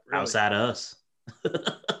 Not really. Outside of us.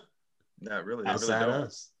 Not really. Outside of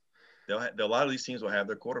us. A lot of these teams will have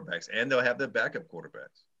their quarterbacks, and they'll have their backup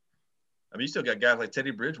quarterbacks. I mean, you still got guys like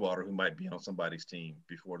Teddy Bridgewater who might be on somebody's team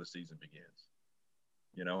before the season begins.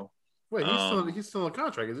 You know? Wait, he's still in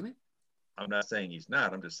contract, isn't he? I'm not saying he's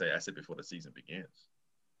not. I'm just saying I said before the season begins.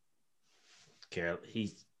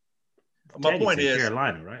 My point is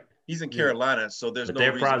Carolina, right? He's in Carolina, so there's but no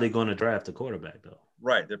they're reason. probably going to draft a quarterback, though.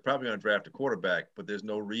 Right, they're probably going to draft a quarterback, but there's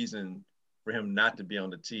no reason for him not to be on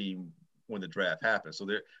the team when the draft happens. So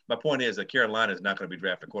my point is that Carolina is not going to be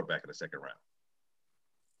drafting a quarterback in the second round.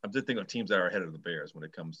 I'm just thinking of teams that are ahead of the Bears when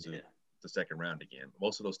it comes to the second round again.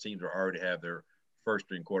 Most of those teams already have their first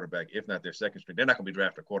string quarterback, if not their second string. They're not going to be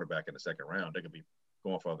drafting a quarterback in the second round. They're going to be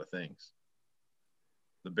going for other things.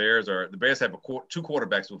 The Bears have 2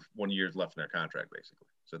 quarterbacks with 1 year left in their contract, basically.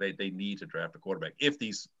 So they need to draft a quarterback if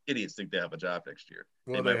these idiots think they have a job next year.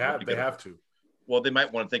 Well, they have to. Well, they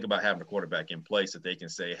might want to think about having a quarterback in place that they can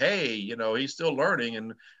say, hey, he's still learning.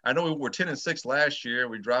 And I know we were 10-6 last year.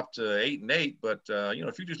 We dropped to 8-8, but,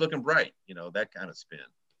 the future's looking bright, that kind of spin.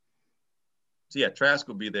 So, yeah, Trask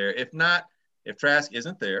will be there. If not, if Trask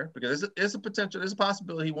isn't there, because there's a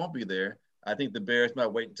possibility he won't be there, I think the Bears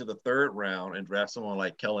might wait until the third round and draft someone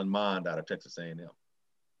like Kellen Mond out of Texas A&M.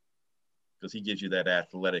 Because he gives you that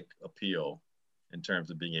athletic appeal in terms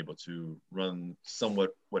of being able to run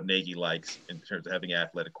somewhat what Nagy likes in terms of having an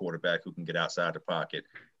athletic quarterback who can get outside the pocket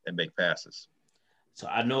and make passes. So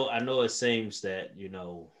I know it seems that,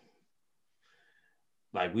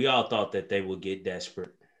 like we all thought that they would get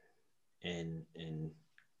desperate and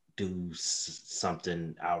do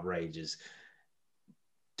something outrageous.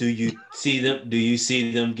 Do you see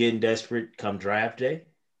them getting desperate come draft day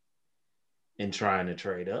and trying to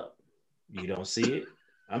trade up? You don't see it?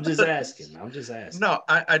 I'm just asking. No,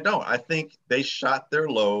 I don't. I think they shot their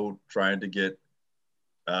load trying to get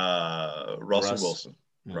Russell Wilson.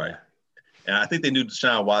 Yeah. Right. And I think they knew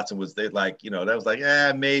Deshaun Watson was that was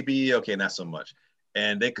like, maybe, okay, not so much.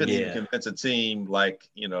 And they couldn't even convince a team like,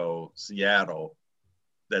 Seattle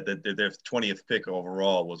that their 20th pick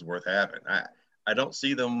overall was worth having. I don't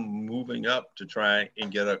see them moving up to try and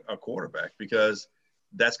get a quarterback because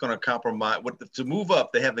that's going to compromise. To move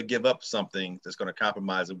up, they have to give up something that's going to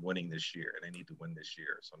compromise them winning this year, and they need to win this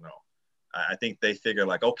year. So no, I think they figure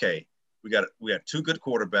like, okay, we got 2 good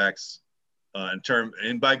quarterbacks.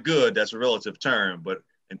 And by good, that's a relative term, but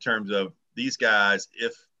in terms of these guys,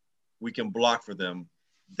 if we can block for them,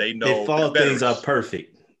 they know if all things are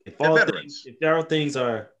perfect. If all things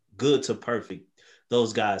are good to perfect,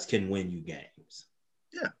 those guys can win you games.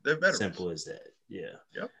 Yeah, they're veterans. Simple as that. Yeah.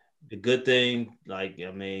 Yep. The good thing, like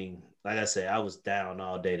I said, I was down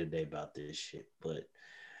all day today about this shit, but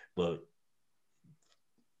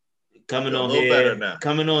coming on here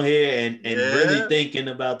and really thinking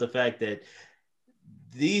about the fact that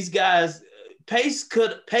these guys, Pace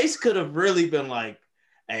could have really been like,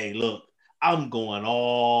 hey, look, I'm going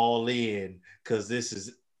all in because this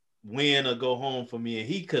is win or go home for me. And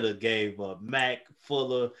he could have gave up Mac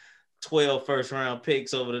Fuller 12 first-round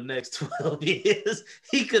picks over the next 12 years.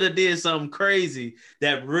 He could have did something crazy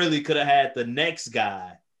that really could have had the next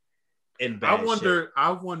guy in bad I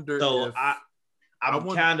wonder. So if,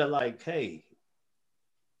 I'm kind of like, hey.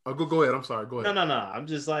 Oh, go ahead. I'm sorry. Go ahead. No. I'm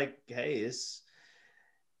just like, hey,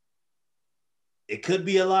 it could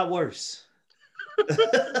be a lot worse.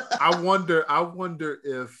 I wonder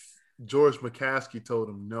if George McCaskey told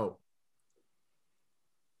him no.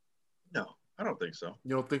 No, I don't think so.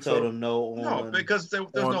 You don't think told so? Him no, no, because there's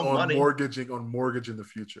no money. Mortgage in the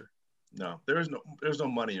future. No, there's no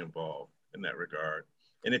money involved in that regard.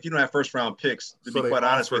 And if you don't have first round picks, to be quite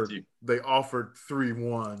honest with you, they offered 3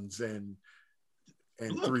 1s and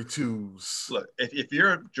 3 2s. Look, if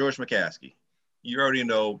you're George McCaskey, you already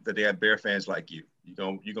know that they have Bear fans like you.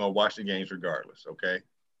 You're gonna watch the games regardless, okay?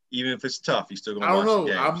 Even if it's tough, you're still gonna watch the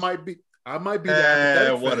games. I might be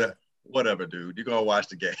that. Whatever, dude. You're gonna watch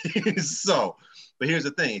the games. So, but here's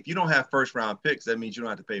the thing: if you don't have first round picks, that means you don't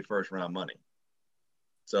have to pay first round money.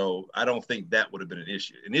 So I don't think that would have been an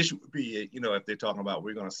issue. An issue would be, if they're talking about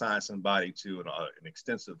we're going to sign somebody to an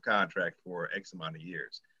extensive contract for X amount of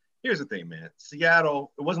years. Here's the thing, man.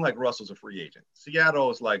 Seattle, it wasn't like Russell's a free agent. Seattle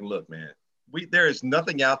is like, look, man, there is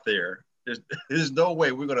nothing out there. There's no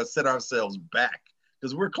way we're going to set ourselves back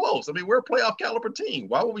because we're close. I mean, we're a playoff caliber team.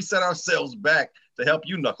 Why would we set ourselves back to help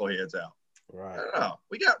you knuckleheads out? Right. I don't know.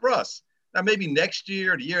 We got Russ. Now, maybe next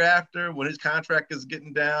year, the year after, when his contract is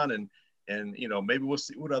getting down and maybe we'll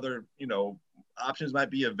see what other, options might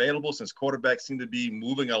be available since quarterbacks seem to be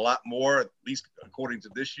moving a lot more, at least according to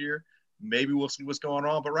this year. Maybe we'll see what's going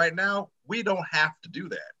on. But right now, we don't have to do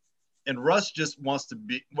that. And Russ just wants to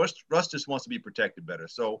be protected better.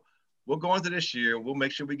 So we'll go into this year. We'll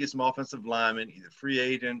make sure we get some offensive linemen, either free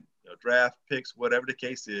agent, draft picks, whatever the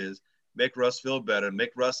case is. Make Russ feel better.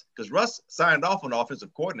 Because Russ signed off on the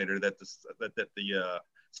offensive coordinator that the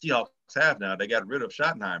Seahawks have now. They got rid of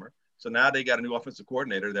Schottenheimer. So now they got a new offensive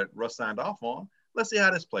coordinator that Russ signed off on. Let's see how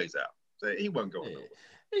this plays out. So he wasn't going nowhere.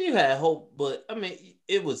 You had hope, but I mean,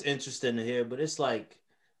 it was interesting to hear, but it's like,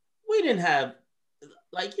 we didn't have,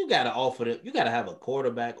 like, you got to offer them, you got to have a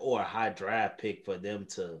quarterback or a high draft pick for them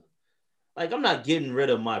to, like, I'm not getting rid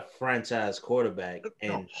of my franchise quarterback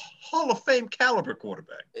and Hall of Fame caliber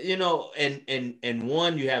quarterback, and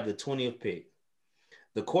one, you have the 20th pick.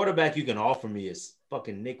 The quarterback you can offer me is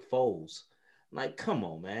fucking Nick Foles. Like, come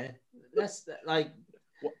on, man. That's like,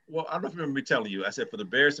 well, I don't know if you remember me telling you. I said for the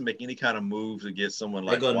Bears to make any kind of move to get someone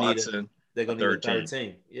like Watson, they're gonna need a third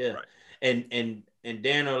team. Yeah, right. And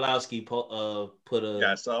Dan Orlovsky put a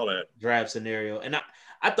I saw that draft scenario, and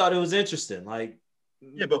I thought it was interesting. Like,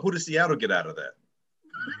 yeah, but who did Seattle get out of that?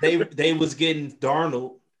 They was getting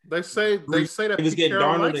Darnold. They say that he was getting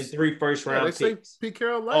Darnold in 3 first-round picks. They say Pete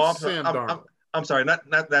Carroll likes Sam Darnold. I'm sorry, not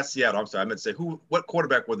Seattle. I'm sorry. I meant to say what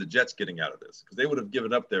quarterback were the Jets getting out of this? Because they would have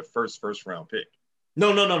given up their first-round pick.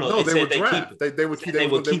 No. They would draft. They would keep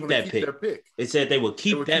that pick. It said they would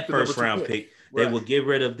keep that first-round pick. They will get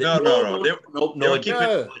rid of the no.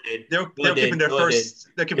 They're keeping their first.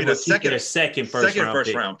 They're keeping their second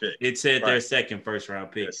first round pick. It said their second first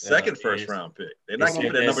round pick. Second first round pick. They're not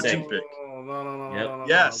keeping their number 2 pick. No.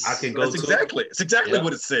 Yes, I can go. That's exactly. It's exactly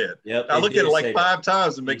what it said. Yep, I looked at it like 5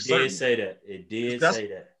 times to make certain. It did say that. It did say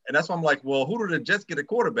that. And that's why I'm like, well, who do the Jets get a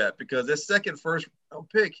quarterback? Because their second first round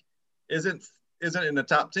pick isn't in the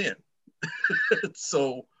top 10.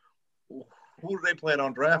 So who do they plan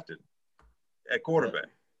on drafting at quarterback?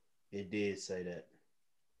 It did say that.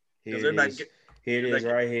 Here it is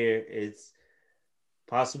right here. It's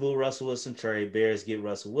possible Russell Wilson trade. Bears get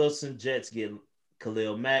Russell Wilson. Jets get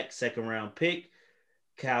Khalil Mack, second-round pick.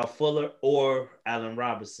 Kyle Fuller or Allen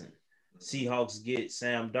Robinson. Seahawks get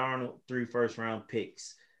Sam Darnold, 3 first-round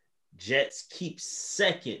picks. Jets keep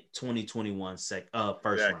second 2021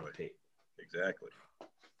 first-round pick. Exactly.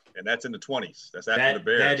 And that's in the 20s. That's after the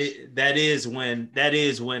Bears. That is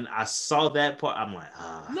when I saw that part. I'm like,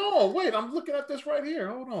 No, wait. I'm looking at this right here.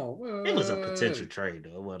 Hold on. It was a potential trade,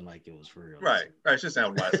 though. It wasn't like it was for real. Right. It's just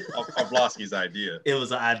Orlovsky's idea. It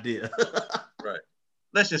was an idea. Right.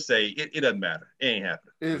 Let's just say it doesn't matter. It ain't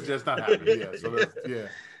happening. It's just not happening. Yeah. So yeah.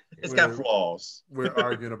 It's got flaws. We're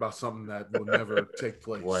arguing about something that will never take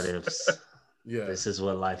place. What ifs? Yeah. This is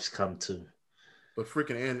what life's come to. But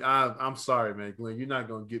freaking Andy, I'm sorry, man, Glenn. You're not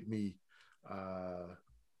gonna get me pumped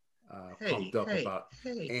up about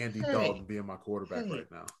Andy Dalton being my quarterback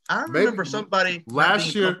right now. I remember somebody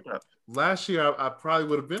last year. I probably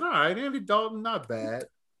would have been all right. Andy Dalton, not bad.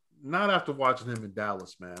 Not after watching him in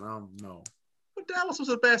Dallas, man. I don't know. But Dallas was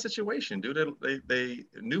a bad situation, dude. They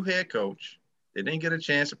new head coach. They didn't get a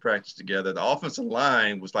chance to practice together. The offensive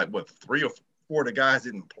line was like 3 or 4 of the guys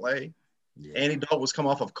didn't play. Yeah. Andy Dalton was come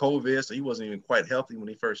off of COVID, so he wasn't even quite healthy when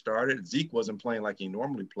he first started. Zeke wasn't playing like he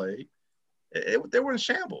normally played. They were in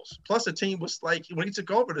shambles. Plus, the team was like, when he took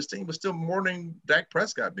over, this team was still mourning Dak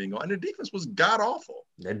Prescott being gone. And the defense was god-awful.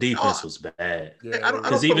 That defense was bad. Yeah,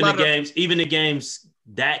 because even the games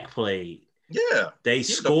Dak played, they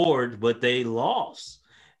scored, but they lost.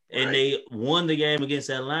 And they won the game against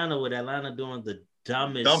Atlanta with Atlanta doing the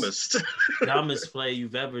dumbest play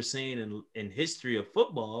you've ever seen in history of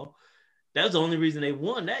football. That was the only reason they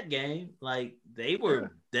won that game. Like,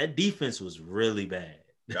 that defense was really bad.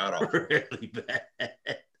 God awful. Really bad.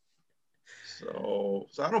 So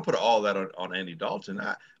I don't put all that on Andy Dalton.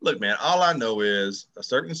 Look, man, all I know is a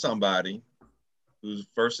certain somebody whose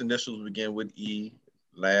first initials begin with E,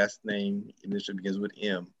 last name initial begins with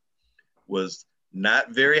M, was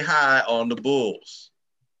not very high on the Bulls.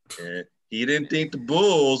 And he didn't think the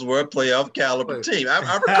Bulls were a playoff caliber team.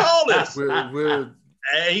 I recall this.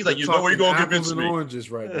 Hey, he's like, you know talking where you're gonna apples convince and me.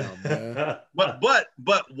 oranges right now, man. But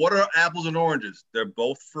what are apples and oranges? They're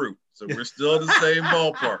both fruit, so we're still in the same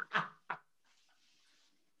ballpark.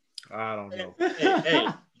 I don't know. Hey,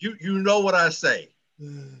 you know what I say.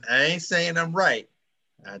 I ain't saying I'm right.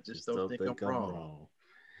 I just don't think I'm wrong.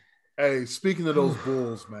 Hey, speaking of those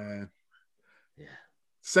Bulls, man. Yeah.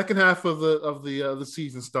 Second half of the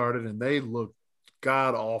season started, and they looked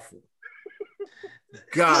god awful.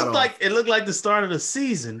 It looked like the start of the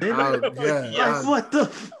season. What the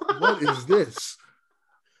fuck? What is this?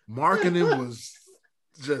 Marketing was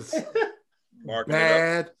just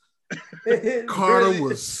bad. Carter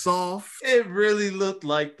was soft. It really looked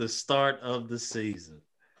like the start of the season.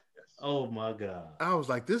 Oh my God. I was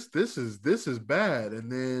like, this is bad. And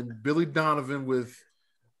then Billy Donovan with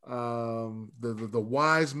the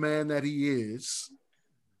wise man that he is,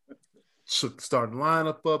 starting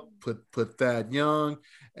lineup up, put Thad Young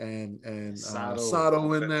and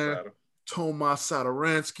Sato in there, Tomas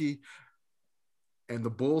Satoransky, and the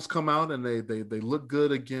Bulls come out and they look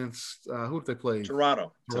good against who did they play?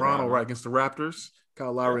 Toronto, right, against the Raptors.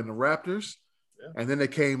 Kyle Lowry and the Raptors, and then they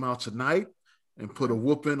came out tonight and put a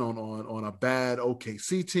whooping on a bad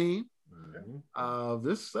OKC team.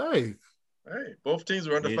 Both teams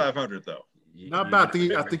were under 500 though. Not bad.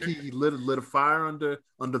 I think he lit a fire under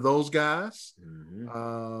those guys.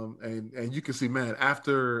 And you can see, man,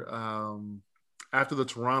 after the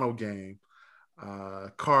Toronto game,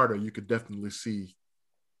 Carter, you could definitely see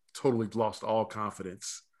totally lost all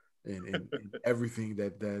confidence in everything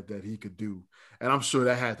that he could do. And I'm sure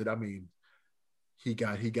that had to, I mean, he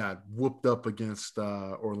got whooped up against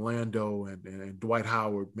Orlando, and Dwight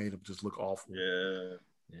Howard made him just look awful.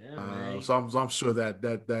 So I'm sure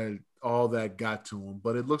that all that got to him,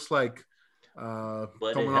 but it looks like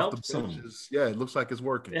coming off the benches, it looks like it's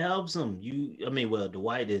working. It helps him.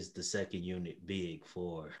 Dwight is the second unit big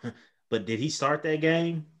for, but did he start that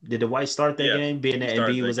game? Did Dwight start that game being that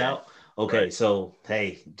Embiid was out? Okay, right. So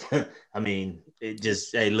hey, I mean, it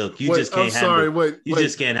just look, you just can't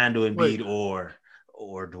handle Embiid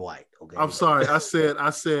or Dwight. Okay, I'm sorry. I said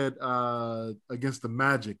against the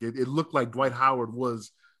Magic, it looked like Dwight Howard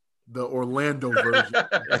was the Orlando version.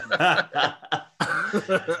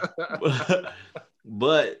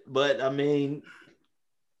 but I mean,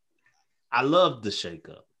 I loved the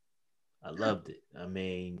shakeup. I loved it. I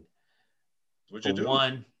mean, what'd you do?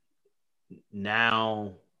 One,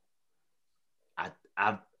 now I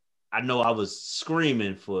know I was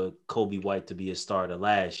screaming for Kobe White to be a starter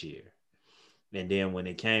last year. And then when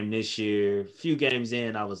it came this year, a few games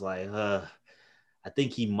in, I was like, I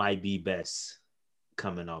think he might be best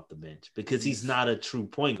coming off the bench because he's not a true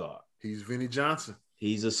point guard. He's Vinnie Johnson.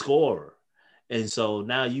 He's a scorer. And so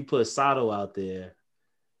now you put Sato out there.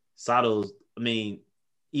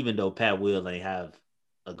 Even though Pat Will ain't have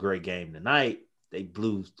a great game tonight, they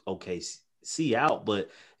blew OKC out, but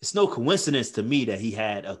it's no coincidence to me that he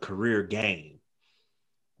had a career game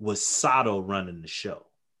with Sato running the show.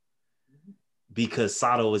 Because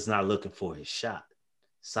Sato is not looking for his shot.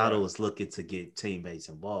 Sato is looking to get teammates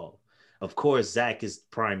involved. Of course, Zach is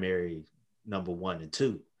primary number 1 and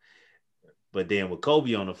 2. But then with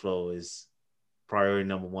Kobe on the floor is priority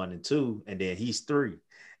number 1 and 2, and then he's 3.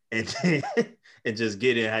 And just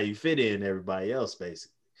get in how you fit in everybody else,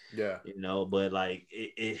 basically. Yeah. But like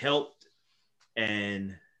it helped.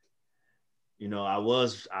 And,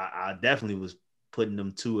 I definitely was putting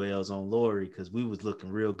them 2 L's on Lauri because we was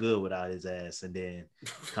looking real good without his ass, and then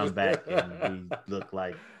come back and we look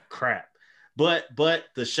like crap. But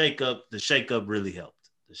the shakeup really helped.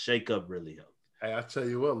 The shakeup really helped. Hey, I tell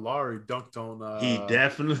you what, Lauri dunked on. He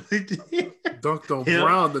definitely did. Dunked on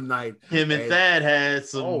Brown tonight. Him and Thad had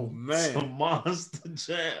some monster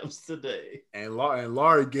jams today. And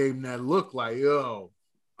Lauri gave him that look like, yo,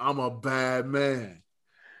 I'm a bad man.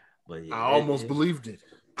 But I almost believed it.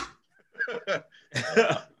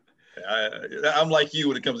 I'm like you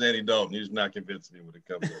when it comes to Andy Dalton. He's not convincing me when it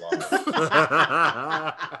comes to Lauri.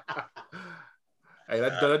 Hey,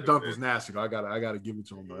 that dunk was nasty. I gotta give it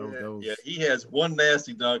to him. Yeah, he has one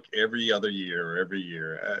nasty dunk every other year or every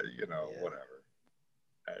year. Whatever.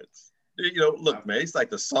 It's look, man. It's like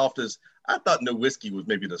the softest. I thought Nowitzki was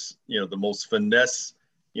maybe the most finesse,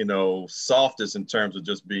 softest in terms of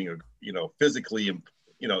just being physically,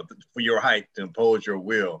 for your height to impose your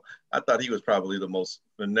will. I thought he was probably the most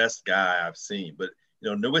finesse guy I've seen. But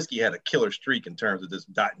Nowitzki had a killer streak in terms of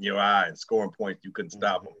just dotting your eye and scoring points. You couldn't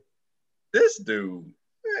stop him. This dude,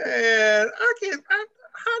 man, I can't.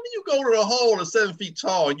 How do you go to the hole at 7 feet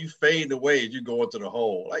tall and you fade away as you go into the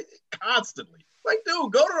hole, like constantly? Like,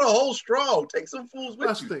 dude, go to the hole strong. Take some fools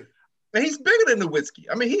with you. And he's bigger than Nowitzki.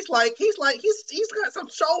 I mean, he's got some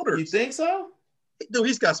shoulders. You think so? Dude,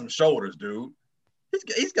 he's got some shoulders, dude.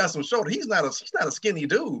 He's got some shoulders. He's not a skinny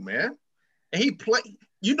dude, man. And he play.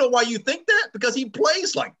 You know why you think that? Because he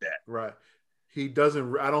plays like that. Right. He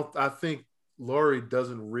doesn't. I think Lauri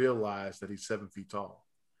doesn't realize that he's 7 feet tall.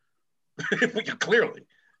 Clearly,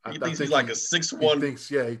 he thinks he's like a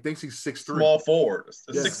 6'1". He thinks he's 6'3". Small forward,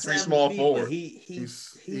 a 6'3" small forward.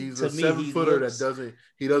 He's a 7-footer that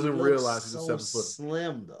doesn't realize he's a 7-footer.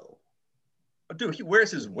 Slim though. Dude, he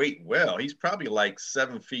wears his weight well. He's probably like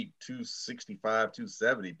 7 feet, 265,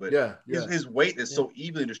 270. But his weight is so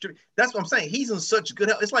evenly distributed. That's what I'm saying. He's in such good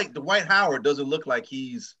health. It's like Dwight Howard doesn't look like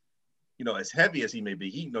he's, as heavy as he may be.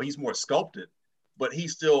 He's more sculpted, but he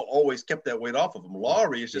still always kept that weight off of him.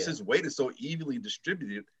 Lauri, it's just his weight is so evenly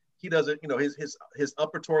distributed. He doesn't, his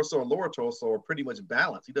upper torso and lower torso are pretty much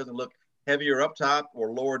balanced. He doesn't look heavier up top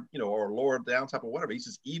or lower, or lower down top or whatever. He's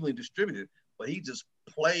just evenly distributed, but he just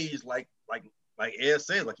plays like Ed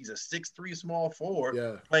said, like he's a 6'3" small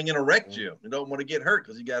forward playing in a rec gym. You don't want to get hurt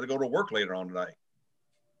because you got to go to work later on tonight.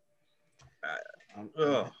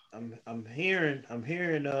 I'm hearing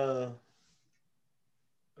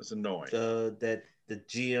it's annoying that the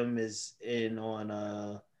GM is in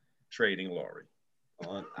on trading Lauri.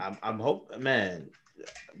 I'm hoping, man,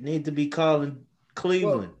 need to be calling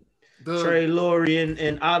Cleveland. Well, trade Lauri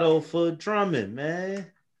and Otto for Drummond, man.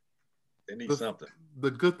 They need something. The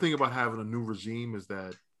good thing about having a new regime is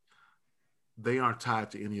that they aren't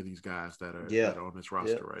tied to any of these guys that are on this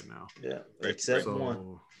roster right now. Yeah, except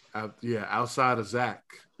one. Outside of Zach.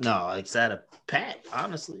 No, outside of Pat.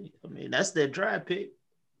 Honestly, I mean that's their draft pick.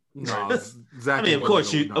 No, Zach. I mean, of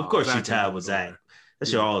course you tied with Zach.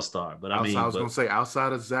 That's your all-star. But I was going to say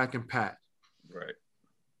outside of Zach and Pat. Right.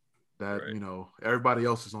 That everybody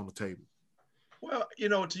else is on the table. Well,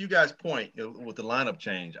 to you guys' point, with the lineup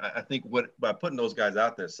change, I think by putting those guys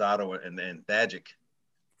out there, Sato and Thagic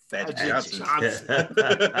Johnson,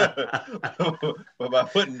 but by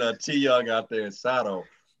putting T. Young out there and Sato,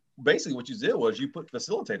 basically what you did was you put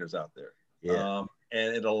facilitators out there. Yeah.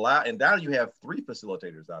 And now you have 3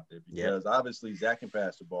 facilitators out there because obviously Zach can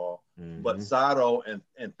pass the ball, but Sato and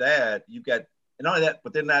Thad, you got, and not only that,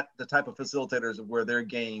 but they're not the type of facilitators where their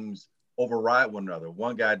games override one another.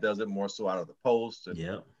 One guy does it more so out of the post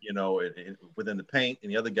and within the paint,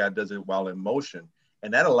 and the other guy does it while in motion.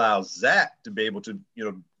 And that allows Zach to be able to,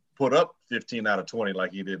 put up 15 out of 20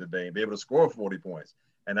 like he did today and be able to score 40 points.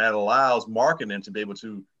 And that allows Markkanen to be able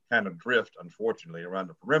to kind of drift, unfortunately, around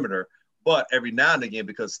the perimeter. But every now and again,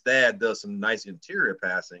 because Thad does some nice interior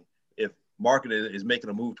passing, if Markkanen is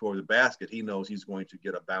making a move towards the basket, he knows he's going to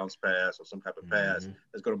get a bounce pass or some type of pass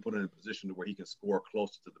that's going to put him in a position to where he can score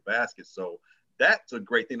closer to the basket. So that's a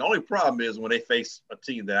great thing. The only problem is when they face a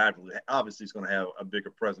team that obviously is going to have a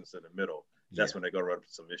bigger presence in the middle, that's when they're going to run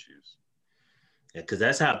into some issues. Yeah, because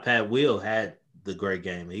that's how Pat Will had the great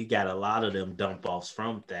game. He got a lot of them dump offs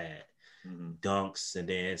from Thad. Dunks, and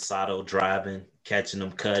then Sato driving, catching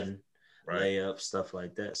them, cutting, layups, stuff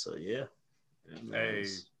like that. So, yeah. Hey,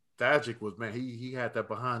 Thagic was, man, he had that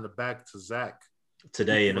behind the back to Zach.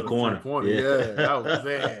 Today in the corner. Yeah, that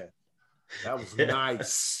was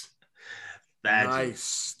nice.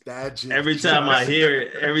 Nice. Thagic. Every time I hear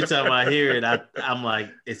it, I'm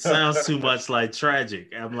like, it sounds too much like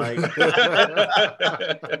tragic. I'm like,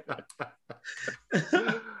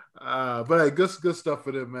 but hey, good stuff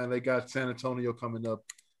for them, man. They got San Antonio coming up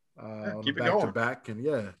keep it back going. to back, and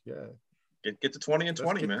get to 20 and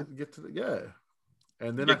 20, man. Get to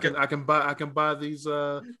and then I can buy these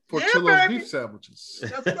Portillo's beef sandwiches.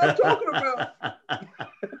 That's what I'm talking about.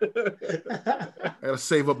 I gotta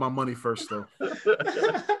save up my money first, though.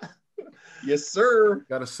 Yes, sir.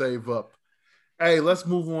 Gotta save up. Hey, let's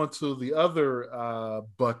move on to the other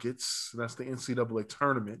buckets. That's the NCAA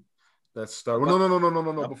tournament that started. Well,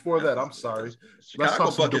 no. Before that, I'm sorry. Let's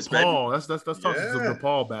talk some DePaul. Let's talk some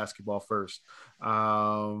DePaul basketball first.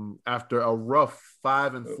 After a rough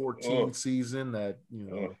 5-14 season, that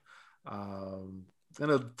and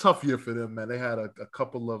a tough year for them, man. They had a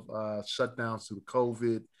couple of shutdowns due to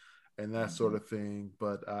COVID and that sort of thing.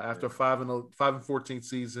 But after 5-14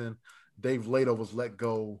 season, Dave Lato was let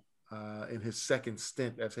go in his second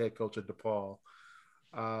stint as head coach at DePaul.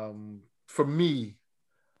 For me,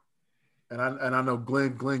 and I know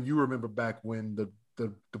Glenn, you remember back when the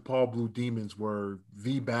DePaul Blue Demons were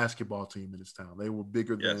the basketball team in this town. They were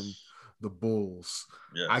bigger than the Bulls.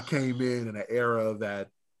 Yes. I came in an era that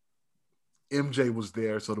MJ was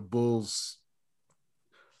there, so the Bulls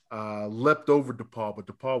leapt over DePaul, but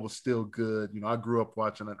DePaul was still good. I grew up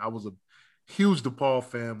watching it. I was a huge DePaul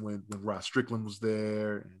fan when Rod Strickland was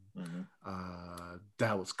there, and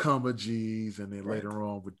Dallas Cumbergees, and then later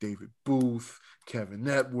on with David Booth, Kevin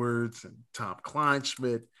Edwards, and Tom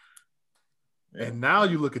Kleinschmidt. Yeah. And now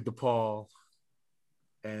you look at DePaul,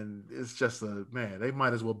 and it's just they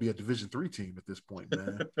might as well be a Division III team at this point,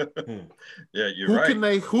 man. Yeah, you're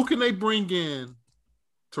right. Who can they bring in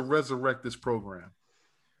to resurrect this program?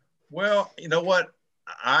 Well, you know what?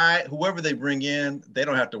 Whoever they bring in, they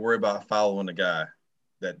don't have to worry about following the guy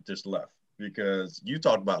that just left, because you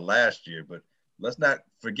talked about last year, but let's not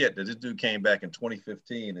forget that this dude came back in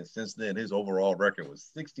 2015, and since then his overall record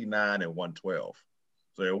was 69-112.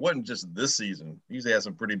 So it wasn't just this season. He usually had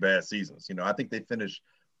some pretty bad seasons. You know, I think they finished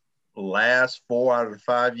last 4 out of the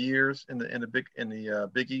 5 years in the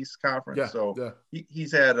Big East Conference. Yeah, so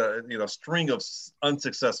he's had a string of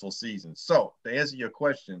unsuccessful seasons. So to answer your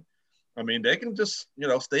question, I mean, they can just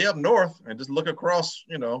stay up north and just look across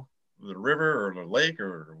the river or the lake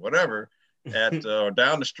or whatever at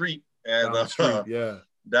down the street and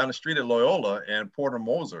down the street at Loyola and Porter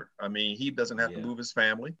Moser. I mean, he doesn't have to move his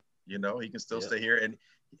family. He can still stay here, and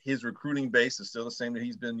his recruiting base is still the same that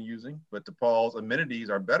he's been using. But DePaul's amenities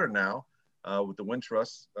are better now with the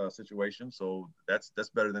Wintrust situation, so that's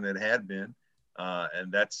better than it had been,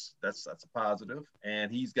 and that's a positive.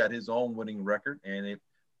 And he's got his own winning record, and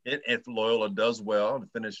if Loyola does well and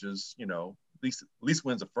finishes, at least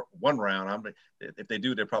wins one round. If they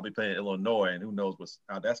do, they're probably playing Illinois, and who knows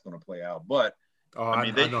how that's going to play out. But I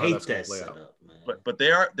mean, they hate that setup, man. But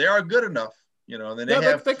they are good enough. And then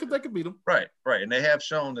they could beat them. Right. And they have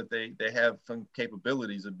shown that they have some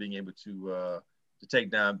capabilities of being able to take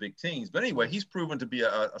down big teams. But anyway, he's proven to be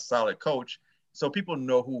a solid coach, so people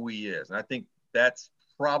know who he is. And I think that's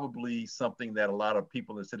probably something that a lot of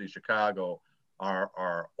people in the city of Chicago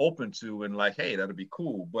are open to and like, hey, that'll be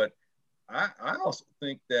cool. But I also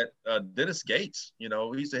think that Dennis Gates,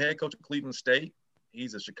 he's the head coach of Cleveland State.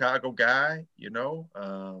 He's a Chicago guy,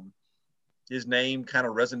 His name kind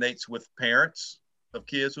of resonates with parents of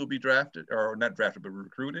kids who will be drafted, or not drafted, but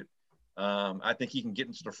recruited. I think he can get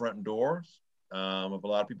into the front doors of a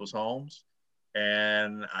lot of people's homes.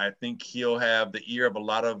 And I think he'll have the ear of a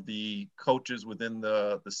lot of the coaches within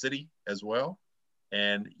the city as well.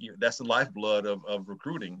 And that's the lifeblood of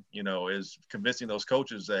recruiting, is convincing those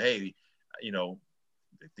coaches that, hey,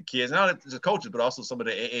 the kids, not just the coaches, but also some of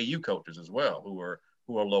the AAU coaches as well, who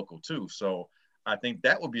are local too. So I think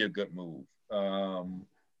that would be a good move.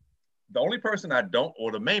 The only person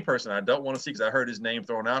the main person I don't want to see, because I heard his name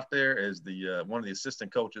thrown out there, is one of the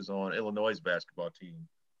assistant coaches on Illinois' basketball team,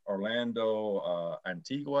 Orlando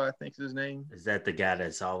Antigua, I think is his name. Is that the guy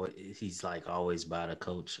that's he's always by the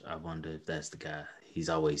coach? I wonder if that's the guy he's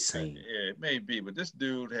always seen. Yeah, it may be, but this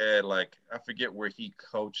dude had I forget where he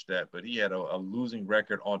coached at, but he had a losing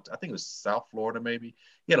record I think it was South Florida maybe.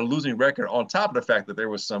 He had a losing record on top of the fact that there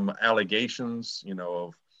was some allegations,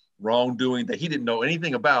 of wrongdoing that he didn't know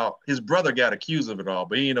anything about. His brother got accused of it all,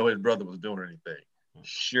 but he didn't know his brother was doing anything.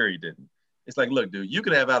 Sure he didn't. It's like, look, dude, you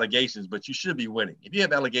can have allegations, but you should be winning. If you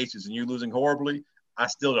have allegations and you're losing horribly, I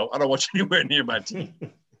don't want you anywhere near my team.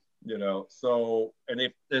 So, and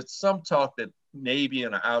if there's some talk that maybe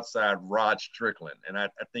on the outside, Rod Strickland, and I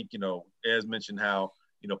think, as mentioned how,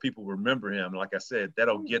 people remember him. Like I said,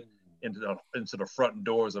 that'll get into the front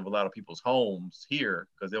doors of a lot of people's homes here,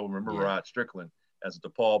 because they'll remember Rod Strickland as a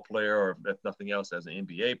DePaul player, or if nothing else, as an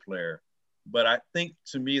NBA player. But I think,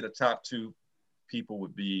 to me, the top two people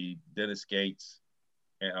would be Dennis Gates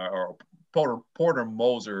or Porter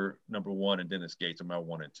Moser, number one, and Dennis Gates are my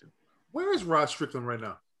 1 and 2. Where is Rod Strickland right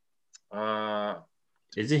now?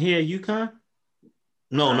 Isn't he at UConn?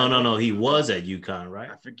 No. He was at UConn,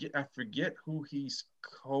 right? I forget who he's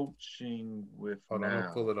coaching with now.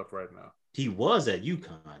 I'll pull it up right now. He was at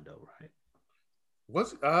UConn though, right?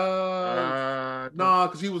 Was no,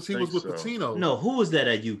 because he was with Pitino. No, who was that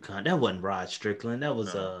at UConn? That wasn't Rod Strickland. That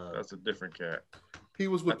was that's a different cat. He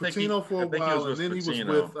was with Pitino for a while, and then he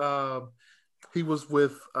was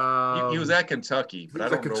with he was at Kentucky, but I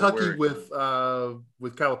don't know Kentucky with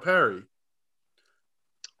Calipari.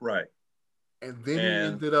 Right. And then he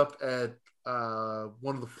ended up at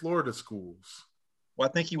one of the Florida schools. Well,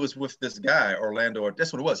 I think he was with this guy, Orlando.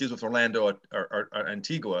 That's what it was. He was with Orlando or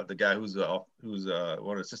Antigua, the guy who's one of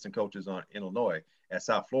the assistant coaches on Illinois at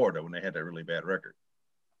South Florida when they had that really bad record.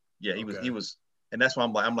 Yeah, he was, and that's why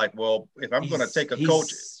I'm like, well, if I'm going to take a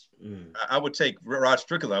coach, I would take Rod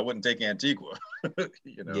Strickland. I wouldn't take Antigua.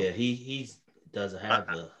 Yeah, he doesn't have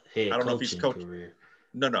the head coaching career.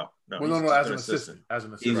 No. Well, no, as an assistant.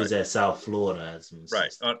 He was at South Florida as an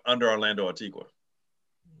assistant. Right, under Orlando Antigua.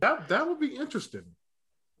 That would be interesting.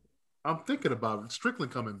 I'm thinking about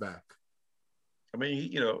Strickland coming back. I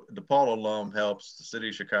mean, DePaul alum helps the city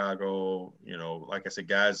of Chicago. Like I said,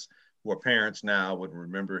 guys who are parents now would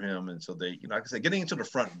remember him, and so they, like I said, getting into the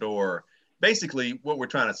front door. Basically, what we're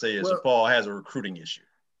trying to say is DePaul has a recruiting issue,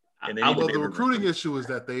 and the recruiting issue is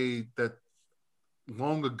that that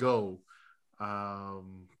long ago,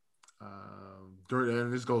 and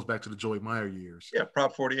this goes back to the Joey Meyer years. Yeah,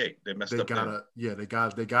 Prop 48. They messed up.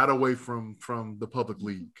 They got away from the public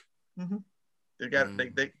league. Mm-hmm. They got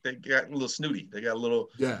a little snooty. They got a little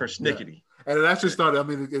persnickety. And it actually started. I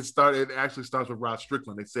mean, it actually starts with Rod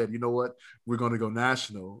Strickland. They said, you know what, we're going to go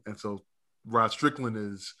national, and so Rod Strickland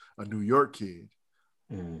is a New York kid,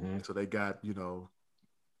 so they got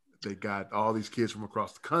all these kids from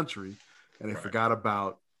across the country, and they forgot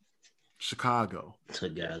about Chicago.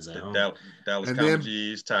 Guys Dallas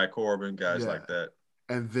Comagese, Ty Corbin, guys like that.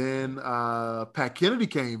 And then Pat Kennedy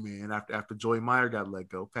came in after Joey Meyer got let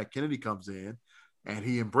go. Pat Kennedy comes in, and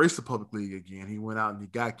he embraced the public league again. He went out and he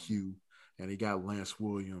got Q, and he got Lance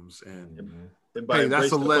Williams. And by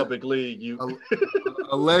that's the public league,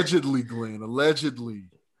 allegedly, Glenn. Allegedly,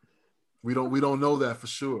 we don't know that for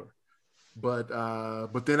sure. But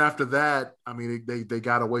then after that, I mean, they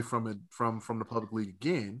got away from it from the public league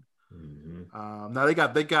again. Now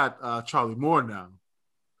they got Charlie Moore now,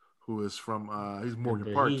 who is from he's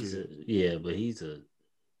Morgan Park kid. But he's a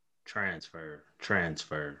transfer.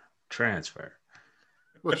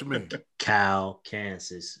 What you mean? Cal,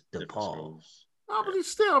 Kansas, DePaul. No, but they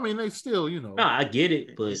still. No, I get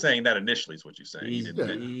it, but he's saying that initially is what you're saying.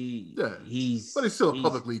 But he's still a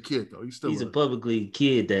public league kid though. He's a public league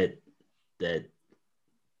kid that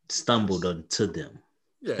stumbled onto them.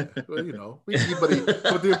 Yeah, well,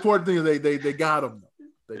 but the important thing is they got him.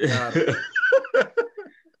 They got him.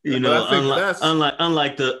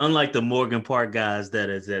 Unlike the Morgan Park guys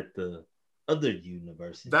that is at the other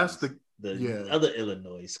university. That's the other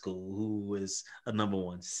Illinois school who was a number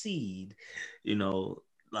 1 seed.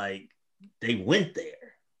 Like they went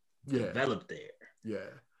there, developed there.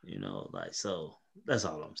 So that's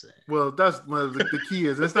all I'm saying. Well, the key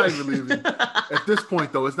is it's not even at this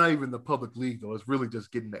point though. It's not even the public league though. It's really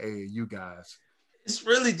just getting the AAU guys. It's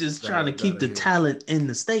really just trying to keep the talent in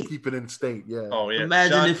the state. Keep it in the state, yeah. Oh yeah.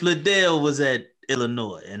 Imagine if Liddell was at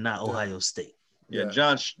Illinois and not Ohio State. Yeah,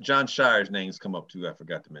 John Shire's name's come up too. I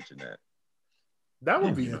forgot to mention that. That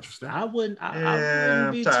would be interesting. I wouldn't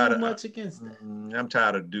be too much against that. I'm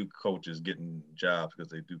tired of Duke coaches getting jobs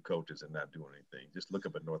because they do coaches and not doing anything. Just look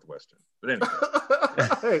up at Northwestern. But anyway.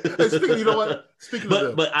 You know what? Speaking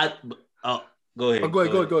of go ahead.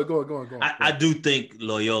 Go on. I do think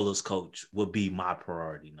Loyola's coach would be my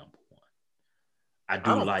priority number 1. I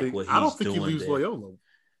don't think you lose Loyola.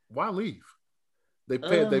 Why leave? They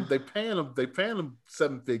paying him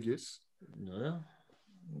 7 figures.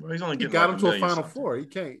 Well, he's only getting got him to a Final Four. He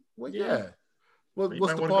can't. Well, yeah.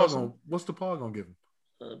 What's DePaul gonna give him?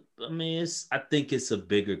 I mean, I think it's a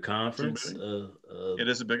bigger conference. It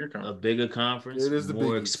is a bigger conference. A bigger conference. It is the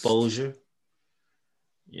more biggest. Exposure.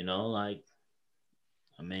 Go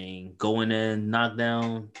in there and knock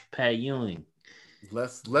down Pat Ewing.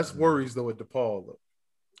 Less worries though at DePaul.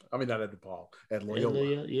 I mean, not at DePaul. At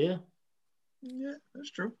Loyola. Yeah,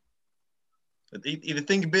 that's true. Either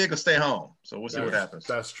think big or stay home. So we'll see what happens.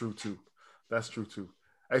 That's true too.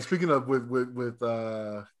 Hey, speaking of with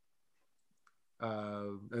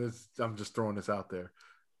I'm just throwing this out there.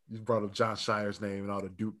 You brought up John Shire's name and all the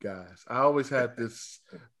Duke guys. I always had this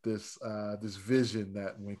vision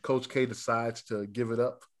that when Coach K decides to give it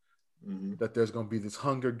up, that there's going to be this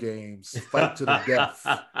Hunger Games fight to the death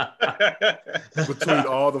between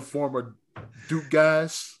all the former Duke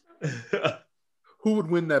guys. Who would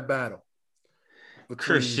win that battle?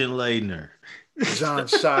 Christian Laettner, John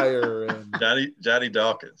Shire, and Johnny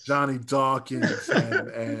Dawkins, and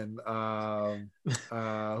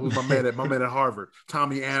who's my man at Harvard?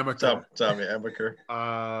 Tommy Amaker.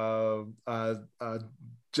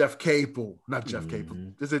 Jeff Capel, not Jeff Capel.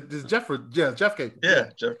 Is it Jeff Capel? Yeah, Jeff Capel.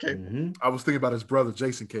 Mm-hmm. I was thinking about his brother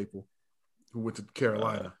Jason Capel, who went to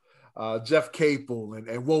Carolina. Jeff Capel and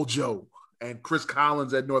Wojo and Chris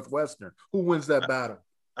Collins at Northwestern. Who wins that battle?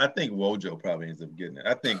 I think Wojo probably ends up getting it.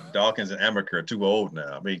 I think Dawkins and Amaker are too old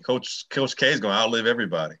now. I mean, Coach K is going to outlive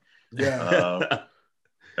everybody. Yeah.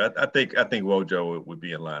 I think Wojo would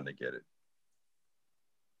be in line to get it.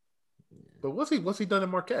 But what's he done in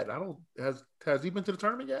Marquette? Has he been to the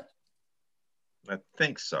tournament yet? I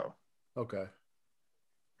think so. Okay.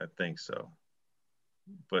 I think so.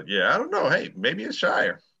 But yeah, I don't know. Hey, maybe it's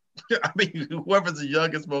Shire. I mean, whoever's the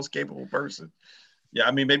youngest, most capable person. Yeah,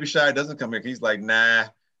 I mean, maybe Shire doesn't come here. He's like, nah,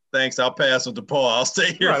 thanks. I'll pass on to Paul. I'll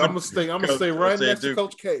stay here. Right, I'm gonna stay right next to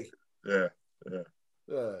Coach K. Yeah.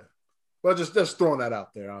 Well, just throwing that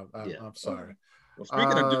out there. I'm sorry. Well,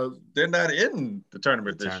 speaking of, they're not in the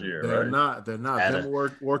tournament this year, they're right? They're not. Them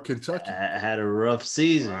or Kentucky. I had a rough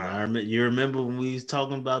season. Wow. You remember when we was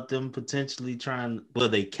talking about them potentially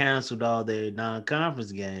they canceled all their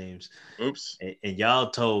non-conference games. Oops. And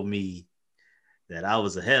y'all told me that I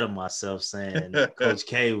was ahead of myself saying Coach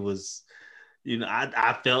K was,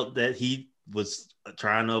 I felt that he was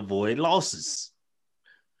trying to avoid losses.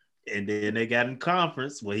 And then they got in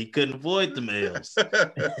conference where he couldn't avoid the L's.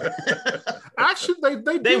 Actually,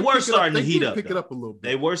 they were starting to heat up. Pick it up a little bit.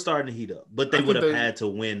 They were starting to heat up, but they would have had to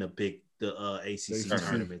win the ACC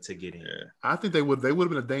tournament to get in. Yeah. I think they would. They would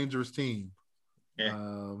have been a dangerous team.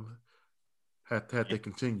 Yeah. Had they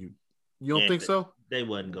continued. You don't think so? They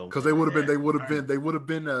wasn't going because they would have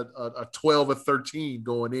been a 12 or 13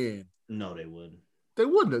 going in. No, they wouldn't. They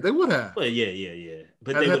wouldn't have. They would have. Well, yeah.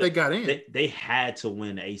 But they got in. They had to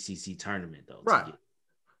win the ACC tournament though. Right.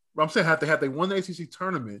 I'm saying had they won the ACC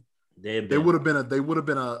tournament, they would have been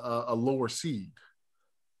a lower seed.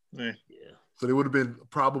 Yeah. So they would have been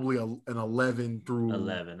probably an 11 through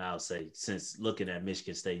 11. I'll say, since looking at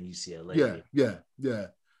Michigan State and UCLA. Yeah.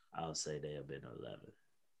 I'll say they have been 11.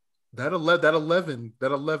 That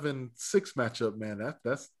 11-6 matchup, man.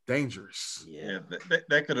 That's dangerous. Yeah,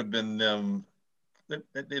 that could have been them.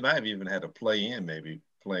 They might have even had a play in, maybe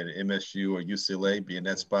playing at MSU or UCLA, be in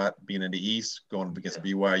that spot, being in the East, going up against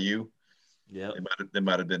BYU. Yeah, they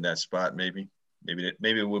might have been that spot. Maybe it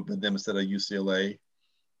would have been them instead of UCLA,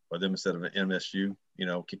 or them instead of an MSU.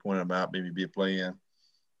 Kick one of them out, maybe be a play in.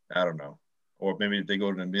 I don't know. Or maybe if they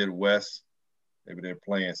go to the Midwest, maybe they're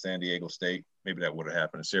playing San Diego State. Maybe that would have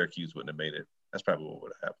happened. And Syracuse wouldn't have made it. That's probably what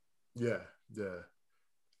would have happened. Yeah.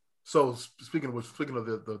 So speaking of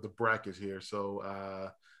the brackets here,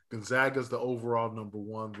 so Gonzaga's the overall number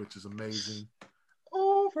 1, which is amazing.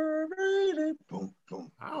 Overrated. Boom,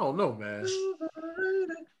 boom. I don't know, man.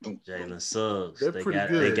 Jalen Suggs. They're pretty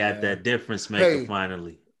good. They got that difference maker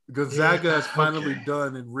finally. Gonzaga has finally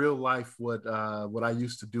done in real life what I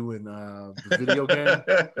used to do in the video game,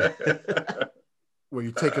 where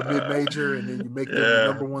you take a mid-major and then you make them the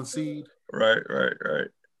number 1 seed. Right.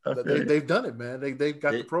 Okay. They've done it, man. They've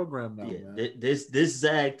got the program now. Man. This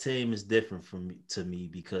Zag team is different to me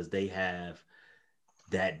because they have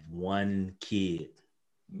that one kid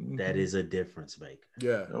that is a difference maker.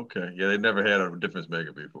 Yeah. Okay. Yeah, they never had a difference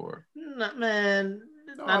maker before. Not man.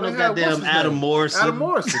 I don't goddamn Adam Morrison. Adam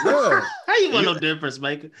Morrison, yeah. How you want no difference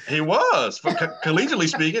maker? He was, collegiately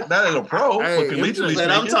speaking, not as a pro. Hey, but collegiately speaking,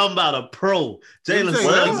 I'm talking about a pro. Jalen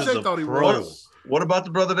Suggs is a pro. What about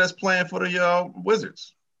the brother that's playing for the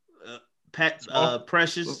Wizards? Precious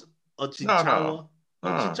Ochichawa.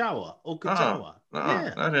 Ochichawa.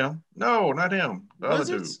 Yeah. Not him. No, not him. The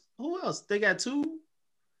Wizards? other dude. Who else? They got 2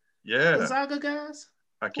 Gonzaga guys?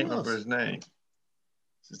 I can't remember his name.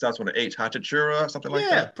 It starts with an H. Hachachura, something like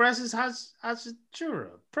that. Yeah, Precious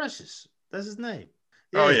Hachachura. Precious. That's his name.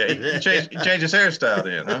 Oh, yeah. He changed his hairstyle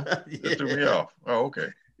then, huh? That threw me off. Oh, okay.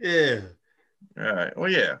 Yeah. All right. Well,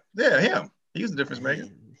 yeah. Yeah, him. He's the difference maker.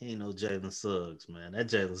 He ain't no Jalen Suggs, man. That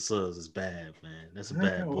Jalen Suggs is bad, man. That's a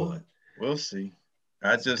bad boy. We'll see.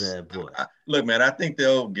 Bad boy. Look, man, I think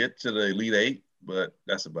they'll get to the Elite 8, but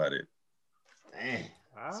that's about it. Dang.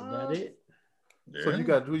 That's about it. Yeah. So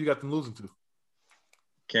who you got them losing to?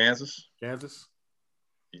 Kansas.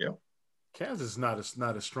 Yeah. Kansas is not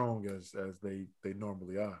as strong as they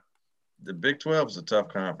normally are. The Big 12 is a tough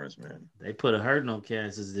conference, man. They put a hurting on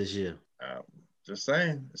Kansas this year. Just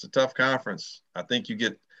saying, it's a tough conference. I think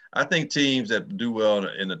teams that do well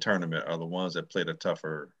in the tournament are the ones that play the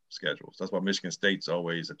tougher schedules. That's why Michigan State's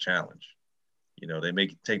always a challenge. They may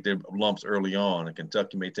take their lumps early on, and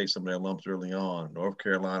Kentucky may take some of their lumps early on. North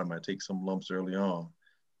Carolina might take some lumps early on,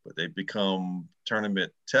 but they become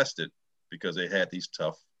tournament tested because they had these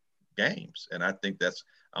tough games. And I don't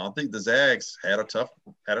think the Zags had a tough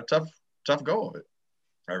go of it.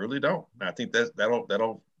 I really don't. I think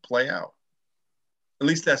that'll play out. At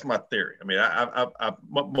least that's my theory. I mean, I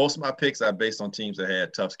most of my picks are based on teams that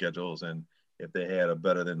had tough schedules, and if they had a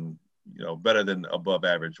better than above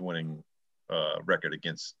average winning record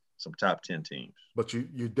against some top 10 teams. But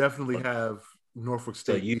you definitely have Norfolk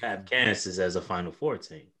State. So you have Kansas as a Final Four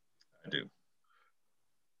team. I do.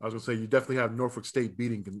 I was gonna say you definitely have Norfolk State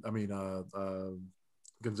beating.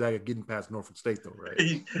 Gonzaga getting past Norfolk State though, right?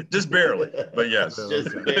 Just barely, but yes.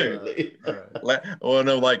 Just barely. Or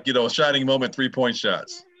no, shining moment 3-point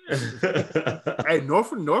shots. Hey,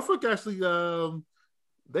 Norfolk actually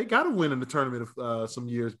they got a win in the tournament some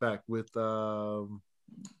years back with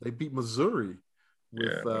they beat Missouri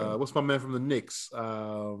with what's my man from the Knicks,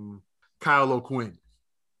 Kyle O'Quinn.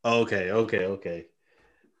 Okay.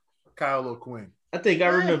 Kyle O'Quinn. I think I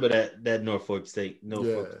remember that Norfolk State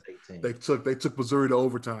team. They took Missouri to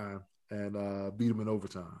overtime and beat them in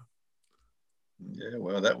overtime. Yeah,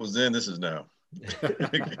 well, that was then. This is now.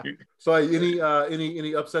 So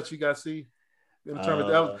any upsets you guys see in terms of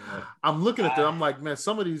that? I'm looking at them. I'm like, man,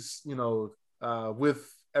 some of these,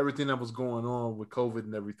 with everything that was going on with COVID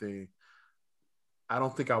and everything, I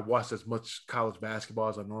don't think I watched as much college basketball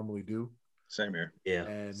as I normally do. Same here. Yeah.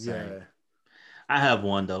 And same. I have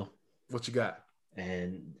one though. What you got?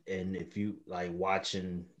 And if you like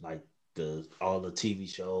watching like all the TV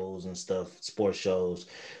shows and stuff, sports shows,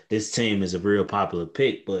 this team is a real popular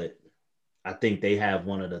pick, but I think they have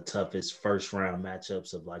one of the toughest first round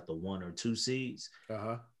matchups of like the 1 or 2 seeds.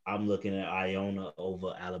 I'm looking at Iona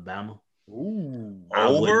over Alabama. Ooh,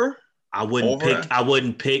 I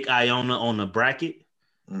wouldn't pick Iona on the bracket,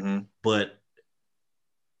 but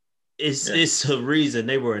it's a reason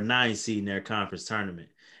they were a 9 seed in their conference tournament,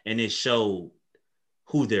 and it showed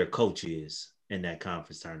who their coach is in that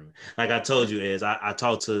conference tournament. Like I told you, I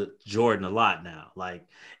talk to Jordan a lot now,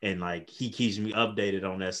 and he keeps me updated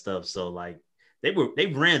on that stuff. So like they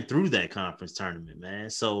ran through that conference tournament, man.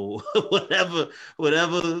 So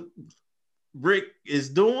whatever Rick is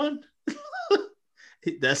doing,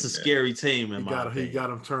 that's a scary team in my opinion. He got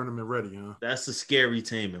him tournament ready, huh? That's a scary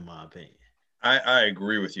team in my opinion. I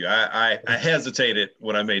agree with you. I hesitated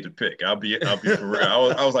when I made the pick. I'll be for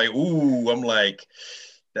real. I was like, ooh, I'm like,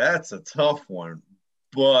 that's a tough one,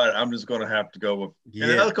 but I'm just gonna have to go with.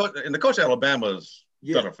 Yeah. And the coach at Alabama's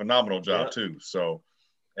done a phenomenal job too. So,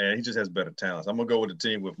 and he just has better talents. I'm gonna go with the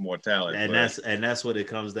team with more talent. And that's what it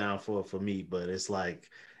comes down for me. But it's like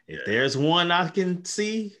if there's one I can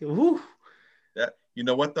see, whoo. That you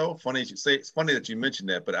know what though? Funny you say. It's funny that you mentioned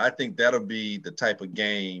that, but I think that'll be the type of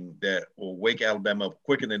game that will wake Alabama up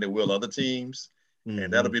quicker than it will other teams.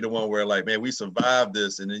 And that'll be the one where, like, man, we survived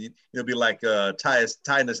this, and then it'll be like Tyus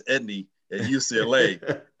Edney at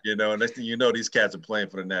UCLA, and next thing you know, these cats are playing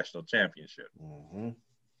for the national championship.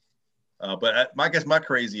 But I guess my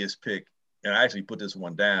craziest pick, and I actually put this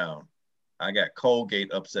one down, I got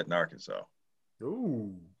Colgate upsetting Arkansas.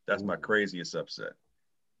 Ooh, that's my craziest upset.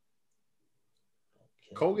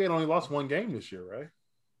 Colgate only lost 1 game this year, right?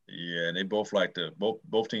 Yeah, and they both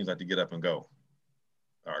both teams like to get up and go.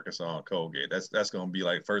 Arkansas and Colgate. That's going to be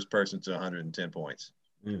like first person to 110 points.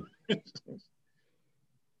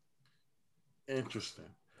 Interesting.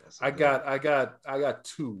 I got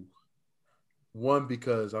 2. One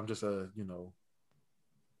because I'm just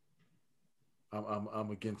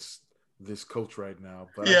I'm against this coach right now.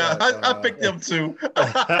 But I picked them too.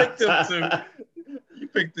 You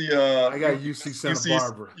picked the. I got UC Santa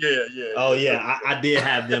Barbara. Yeah. Oh yeah, I did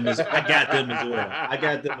have them as. I got them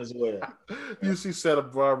as well. UC Santa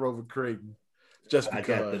Barbara over Creighton, just because.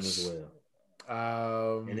 I got them as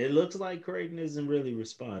well. And it looks like Creighton isn't really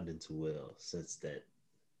responding too well since that.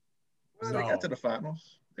 Well, they got to the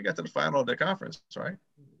finals. They got to the final of their conference, right?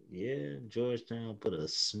 Yeah, Georgetown put a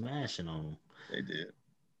smashing on them. They did.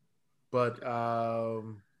 But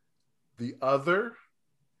the other,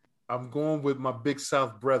 I'm going with my Big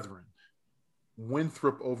South brethren,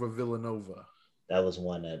 Winthrop over Villanova. That was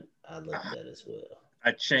one that I looked at as well.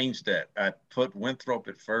 I changed that. I put Winthrop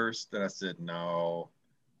at first, then I said no.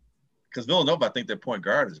 Because Villanova, I think their point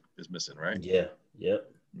guard is missing, right? Yeah. Yep.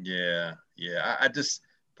 Yeah. I just,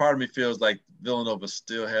 part of me feels like Villanova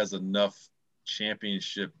still has enough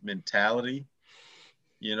championship mentality,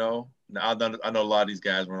 Now, I know a lot of these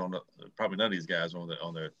guys were probably none of these guys were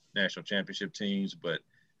on the national championship teams, but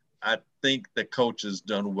I think the coach has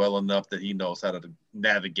done well enough that he knows how to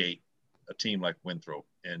navigate a team like Winthrop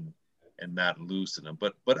and not lose to them.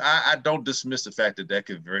 But I don't dismiss the fact that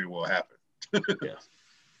could very well happen. Yeah.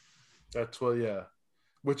 That's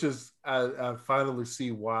which is I finally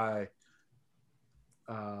see why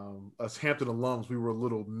us Hampton alums, we were a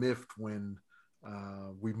little miffed when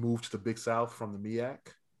we moved to the Big South from the MEAC.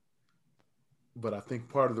 But I think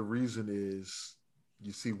part of the reason is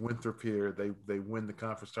you see Winthrop here, they win the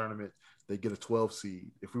conference tournament, they get a 12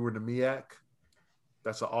 seed. If we were in the MEAC,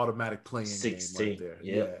 that's an automatic playing 16 game right there.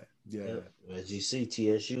 Yep. Yeah. Yep. As you see,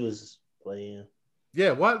 TSU is playing.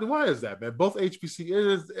 Yeah, why is that, man? Both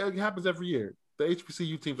HBC, it happens every year. The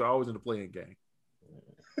HBCU teams are always in the playing game.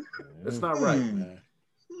 It's not right, man.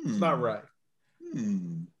 It's not right.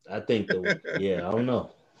 I think I don't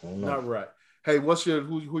know. Not right. Hey, who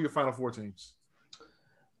are your Final Four teams?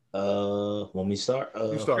 When we start,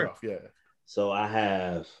 you start off, yeah. So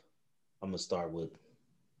I'm gonna start with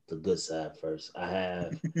the good side first. I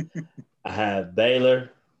have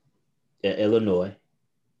Baylor in Illinois.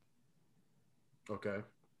 Okay.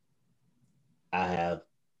 I have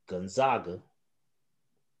Gonzaga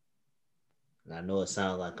And I know it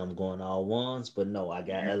sounds like I'm going all ones, but no, I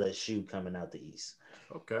got LSU coming out the East.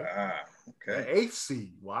 Okay. Okay. The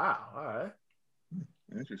AC. Wow. All right.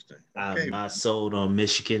 Interesting. I'm Okay. not sold on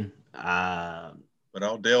Michigan.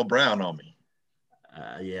 Without Dale Brown on me.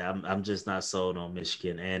 Yeah, I'm just not sold on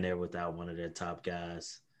Michigan, and they're without one of their top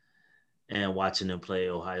guys. And watching them play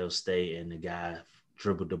Ohio State, and the guy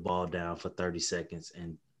dribbled the ball down for 30 seconds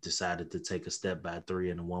and decided to take a step by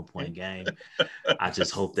 3 in a 1-point game. I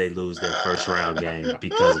just hope they lose their first round game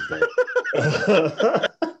because of that.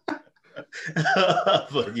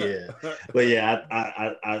 but yeah,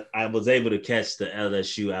 I was able to catch the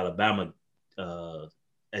LSU Alabama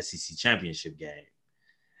SEC championship game,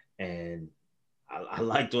 and I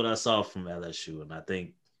liked what I saw from LSU, and I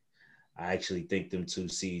actually think them two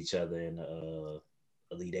see each other in the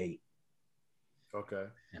Elite Eight. Okay.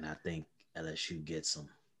 And I think LSU gets them.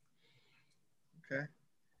 Okay.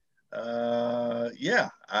 Yeah,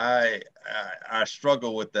 I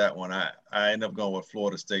struggle with that one. I ended up going with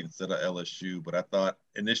Florida State instead of LSU, but I thought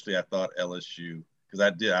LSU because I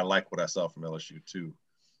like what I saw from LSU too.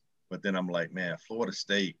 But then I'm like, man, Florida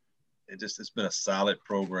State, it's been a solid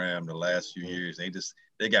program the last few years.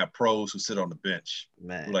 They got pros who sit on the bench,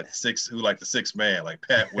 man, who like the sixth man, like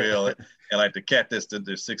Pat Will, and like the cat that's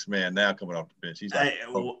the sixth man now coming off the bench. He's like,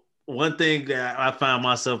 one thing that I found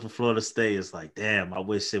myself in Florida State is like, damn, I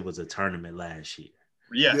wish it was a tournament last year.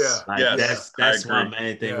 Yes, like, yes, that's my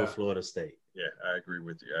main thing with Florida State. Yeah, I agree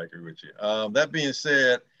with you. That being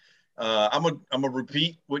said, I'm gonna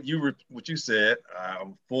repeat what you said.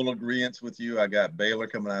 I'm full agreement with you. I got Baylor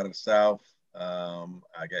coming out of the South.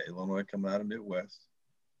 I got Illinois coming out of the Midwest.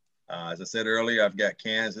 As I said earlier, I've got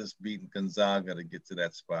Kansas beating Gonzaga to get to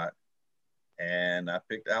that spot, and I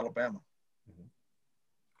picked Alabama.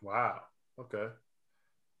 Wow. Okay.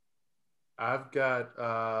 I've got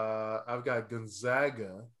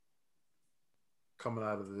Gonzaga coming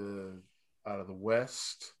out of the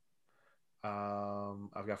West.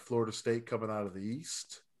 I've got Florida State coming out of the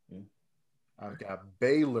East. I've got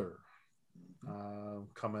Baylor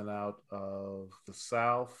coming out of the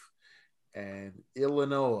South, and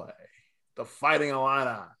Illinois, the Fighting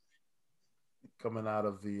Illini, coming out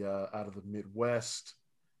of the Midwest.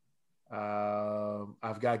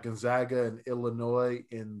 I've got Gonzaga and Illinois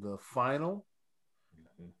in the final,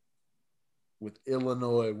 with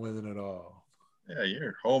Illinois winning it all. Yeah,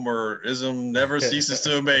 your Homerism never ceases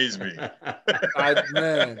to amaze me.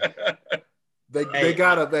 They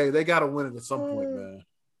gotta win it at some point, man.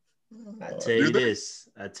 I tell you this.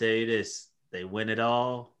 They win it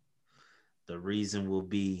all. The reason will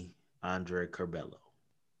be Andre Curbelo.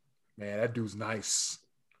 Man, that dude's nice.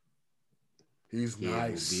 He's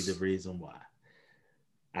nice. Will be the reason why.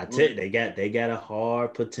 I tell you, they got a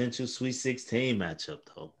hard potential Sweet 16 matchup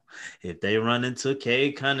though. If they run into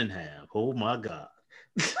Cade Cunningham, oh my God,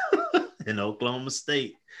 in Oklahoma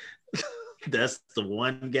State, that's the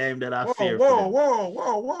one game that I fear.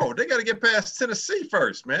 Whoa! They got to get past Tennessee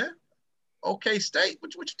first, man. OK State,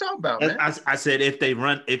 what you talking about, man? I said if they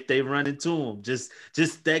run into him, just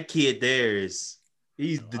that kid there is.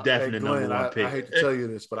 He's the definite number one pick. I hate to tell you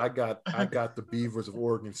this, but I got the Beavers of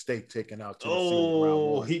Oregon State taking out Tennessee.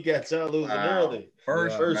 Oh, he got y'all losing early.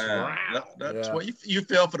 First round. That's what you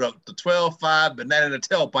fell for the 12-5 banana in the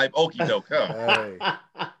tailpipe okey doke, huh?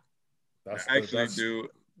 Hey, dude,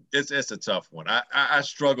 it's a tough one. I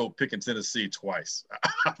struggled picking Tennessee twice.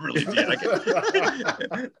 I really did.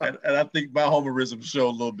 And I think my homerism showed a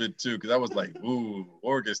little bit too, because I was like, ooh,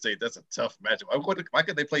 Oregon State, that's a tough matchup. Why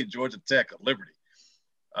could they play Georgia Tech or Liberty?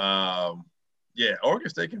 Oregon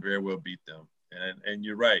State can very well beat them, and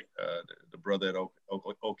you're right. The brother at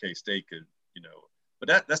OK State could, but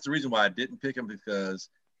that's the reason why I didn't pick him, because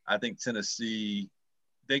I think Tennessee,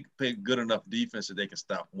 they play good enough defense that they can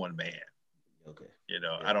stop one man. Okay.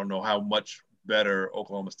 I don't know how much better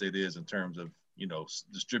Oklahoma State is in terms of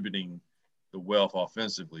distributing the wealth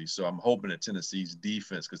offensively. So I'm hoping that Tennessee's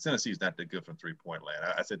defense, because Tennessee is not that good from 3-point land.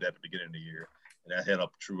 I said that at the beginning of the year, and that held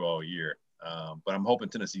up true all year. But I'm hoping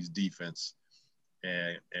Tennessee's defense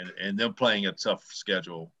and them playing a tough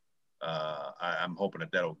schedule, I'm hoping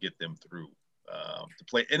that'll get them through to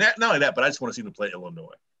play. And not only that, but I just want to see them play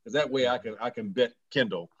Illinois, because that way I can bet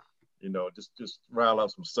Kendall, just rile up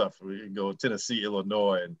some stuff. We can go Tennessee,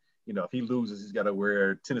 Illinois, and if he loses, he's got to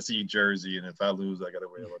wear Tennessee jersey, and if I lose, I got to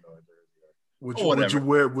wear Illinois jersey. Would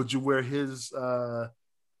you wear his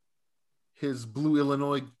blue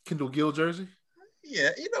Illinois Kendall Gill jersey? Yeah,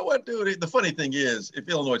 you know what, dude? The funny thing is, if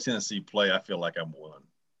Illinois Tennessee play, I feel like I'm won.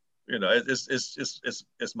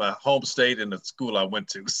 It's my home state and the school I went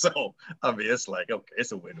to. So I mean, it's like, okay,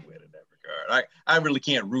 it's a win-win in that regard. I really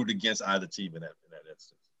can't root against either team in that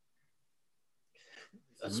instance.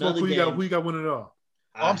 Smoke, Another game. who you got winning it all?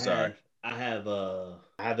 I'm sorry. I have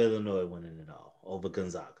Illinois winning it all over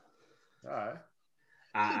Gonzaga. All right.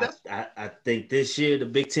 I think this year the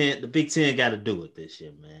Big Ten got to do it this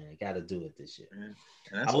year, man. Got to do it this year.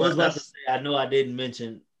 I was about to say, I know I didn't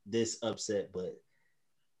mention this upset, but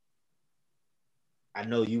I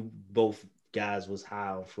know you both guys was high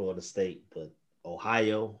on Florida State, but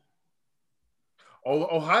Ohio.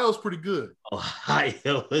 Ohio's pretty good.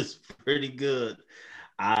 Ohio is pretty good.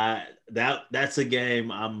 That's a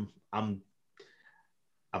game I'm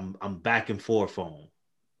back and forth on.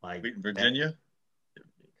 Like Virginia.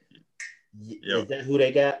 Is that who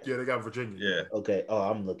they got? Yeah, they got Virginia. Yeah. Okay. Oh,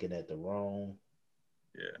 I'm looking at the wrong.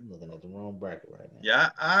 Yeah. I'm looking at the wrong bracket right now. Yeah,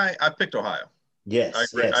 I picked Ohio. Yes. I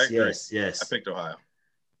agree. Yes. I picked Ohio.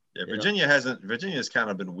 Yeah, Virginia's kind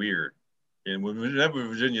of been weird. And whenever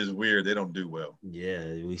Virginia is weird, they don't do well.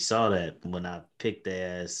 Yeah, we saw that when I picked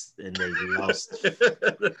their ass and they lost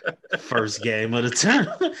first game of the term,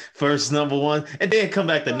 first number one, and then come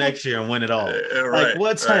back the next year and win it all. Right, like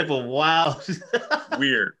what type of wild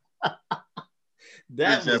weird.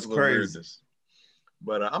 That was crazy. Weirdness.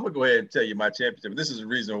 But I'm gonna go ahead and tell you my championship. This is the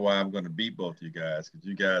reason why I'm gonna beat both of you guys, because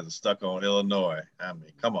you guys are stuck on Illinois. I mean,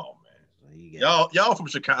 come on, man. Y'all from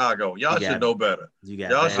Chicago. Y'all should know better.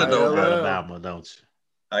 Y'all should know better. Alabama, don't you?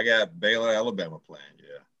 I got Baylor, Alabama playing,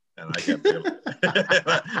 yeah. And I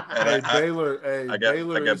got Baylor.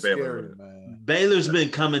 Baylor is scary, man. Baylor's been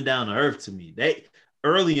coming down to earth to me.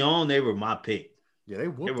 Early on, they were my pick. Yeah, they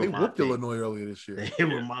whooped Illinois earlier this year. They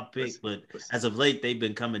were my pick, but as of late, they've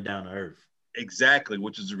been coming down to earth. Exactly,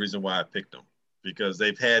 which is the reason why I picked them, because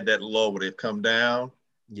they've had that low where they've come down.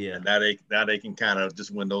 Yeah. And now they can kind of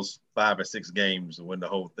just win those 5 or 6 games and win the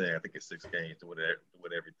whole thing. I think it's 6 games to win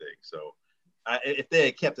everything. So if they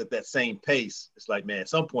had kept at that same pace, it's like, man, at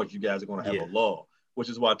some point you guys are going to have a lull, which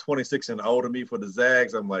is why 26 and older me for the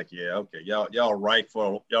Zags. I'm like, yeah, okay, y'all right for a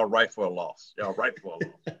loss. Y'all right for a loss.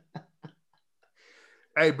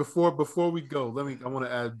 Hey, before we go, I want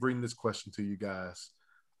to bring this question to you guys.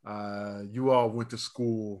 You all went to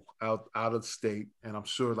school out of state, and I'm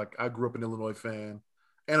sure, like, I grew up an Illinois fan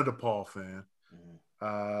and a DePaul fan.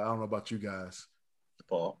 I don't know about you guys.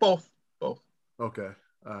 DePaul, both. Okay.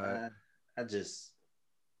 I just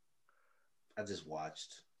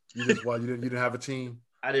watched. You just watched. You didn't have a team.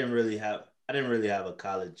 I didn't really have a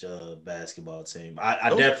college basketball team. I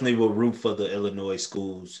definitely will root for the Illinois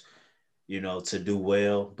schools, to do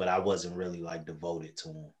well, but I wasn't really like devoted to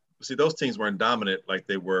them. See, those teams weren't dominant like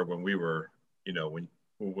they were when we were, when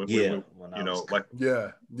we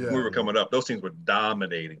were coming up. Those teams were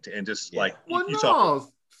dominating and just like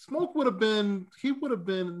Smoke would have been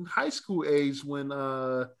high school age when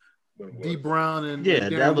D Brown and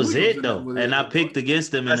that was it though. And I picked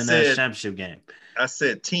against them in the national championship game. I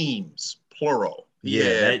said teams plural.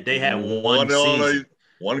 They had one season.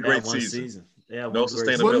 One great season. Yeah, no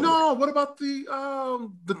sustainability. Well, no. What about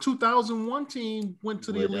the 2001 team went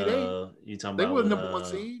to the Elite Eight? You talking they about were number 1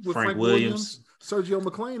 seed with Frank Williams, Sergio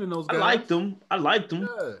McClain, and those guys. I liked them.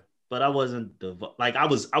 Yeah. But I wasn't I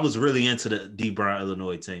was really into the D Brown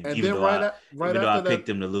Illinois team, and even then though I picked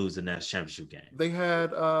them to lose the national championship game. They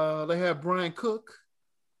had Brian Cook.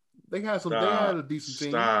 They had a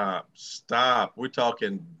decent team. Stop. We're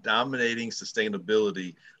talking dominating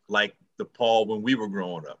sustainability like DePaul when we were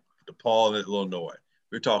growing up. DePaul and Illinois.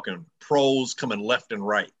 We're talking pros coming left and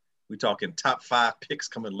right. We're talking top 5 picks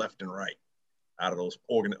coming left and right out of those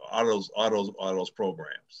programs.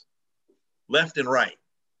 Left and right.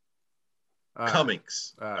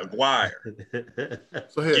 Cummings, Aguirre,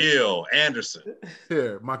 Gill, Anderson.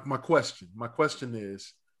 Here, my question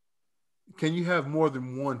is, can you have more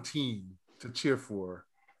than one team to cheer for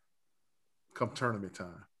come tournament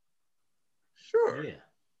time? Sure.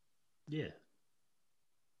 Yeah.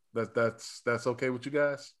 That's okay with you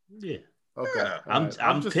guys? Yeah. Okay. Yeah.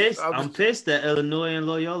 I'm pissed. I'm pissed that Illinois and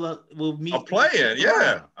Loyola will meet. I'm playing.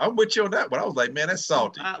 Yeah. I'm with you on that, but I was like, man, that's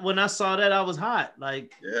salty. When I saw that, I was hot.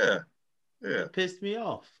 Like, yeah. It pissed me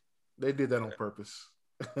off. They did that on purpose.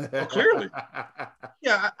 Well, clearly.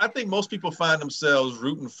 Yeah, I think most people find themselves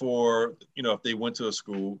rooting for, if they went to a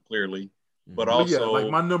school, clearly. But also, like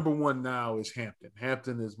my number one now is Hampton.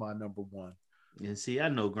 Hampton is my number one. And see, I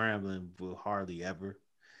know Grambling will hardly ever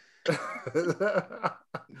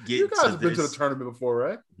you guys have been to the tournament before,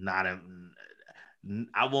 right?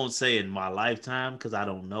 I won't say in my lifetime because I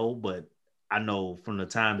don't know, but I know from the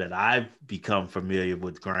time that I've become familiar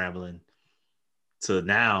with Grambling to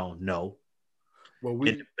now, no. Well,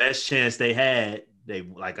 the best chance they had,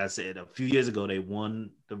 like I said, a few years ago, they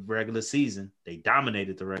won the regular season. They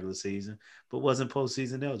dominated the regular season, but wasn't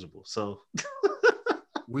postseason eligible. So,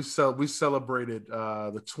 We celebrated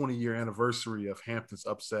the 20-year anniversary of Hampton's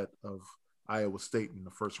upset of Iowa State in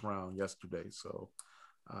the first round yesterday. So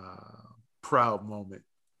proud moment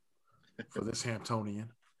for this Hamptonian.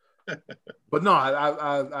 But no,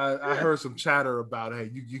 I heard some chatter about, hey,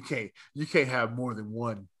 you can't have more than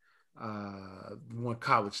one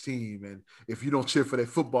college team, and if you don't cheer for that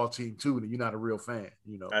football team too, then you're not a real fan.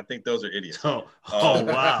 I think those are idiots. Oh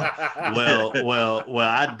wow. Well,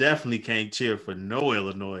 I definitely can't cheer for no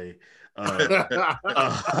Illinois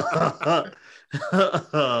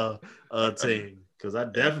team, because I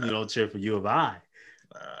definitely don't cheer for U of I.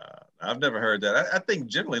 I've never heard that. I think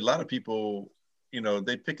generally a lot of people,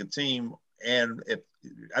 they pick a team, and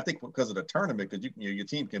I think because of the tournament, because your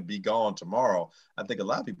team can be gone tomorrow. I think a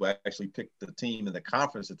lot of people actually pick the team in the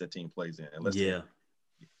conference that the team plays in, unless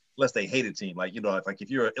they hate a team. Like if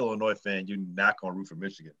you're an Illinois fan, you're not going to root for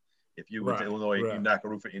Michigan. If you went to Illinois, you're not going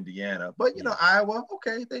to root for Indiana. But Iowa,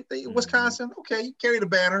 okay, they Wisconsin, okay, you carry the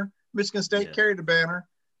banner. Michigan State carry the banner.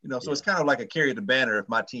 So it's kind of like a carry the banner if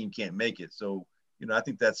my team can't make it. So I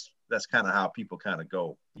think that's kind of how people kind of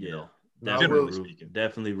go.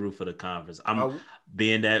 Definitely root for the conference.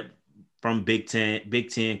 Being that from Big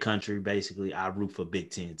Ten country, basically, I root for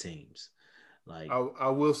Big Ten teams. Like I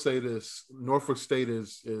will say this: Norfolk State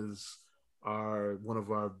is one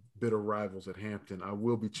of our bitter rivals at Hampton. I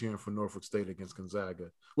will be cheering for Norfolk State against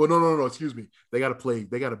Gonzaga. Well, no, excuse me. They got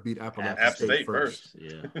to beat Appalachian State first.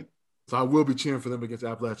 Yeah. So I will be cheering for them against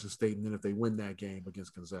Appalachian State, and then if they win that game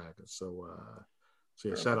against Gonzaga. So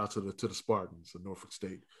shout out to the Spartans of Norfolk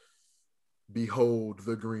State. Behold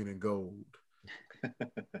the green and gold.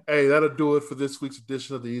 Hey, that'll do it for this week's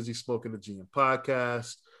edition of the Easy Smoking the GM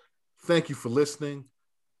podcast. Thank you for listening.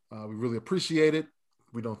 We really appreciate it.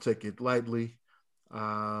 We don't take it lightly.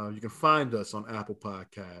 You can find us on Apple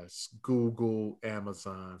Podcasts, Google,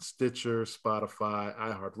 Amazon, Stitcher, Spotify,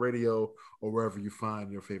 iHeartRadio, or wherever you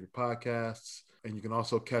find your favorite podcasts. And you can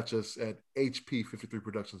also catch us at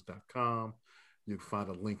hp53productions.com. You can find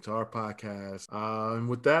a link to our podcast. And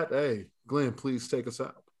with that, hey, Glenn, please take us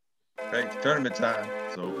out. Okay, it's tournament time.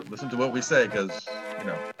 So listen to what we say, because,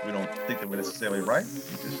 we don't think that we're necessarily right. We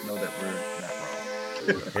just know that we're not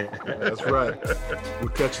wrong. That's right. We'll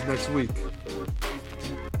catch you next week.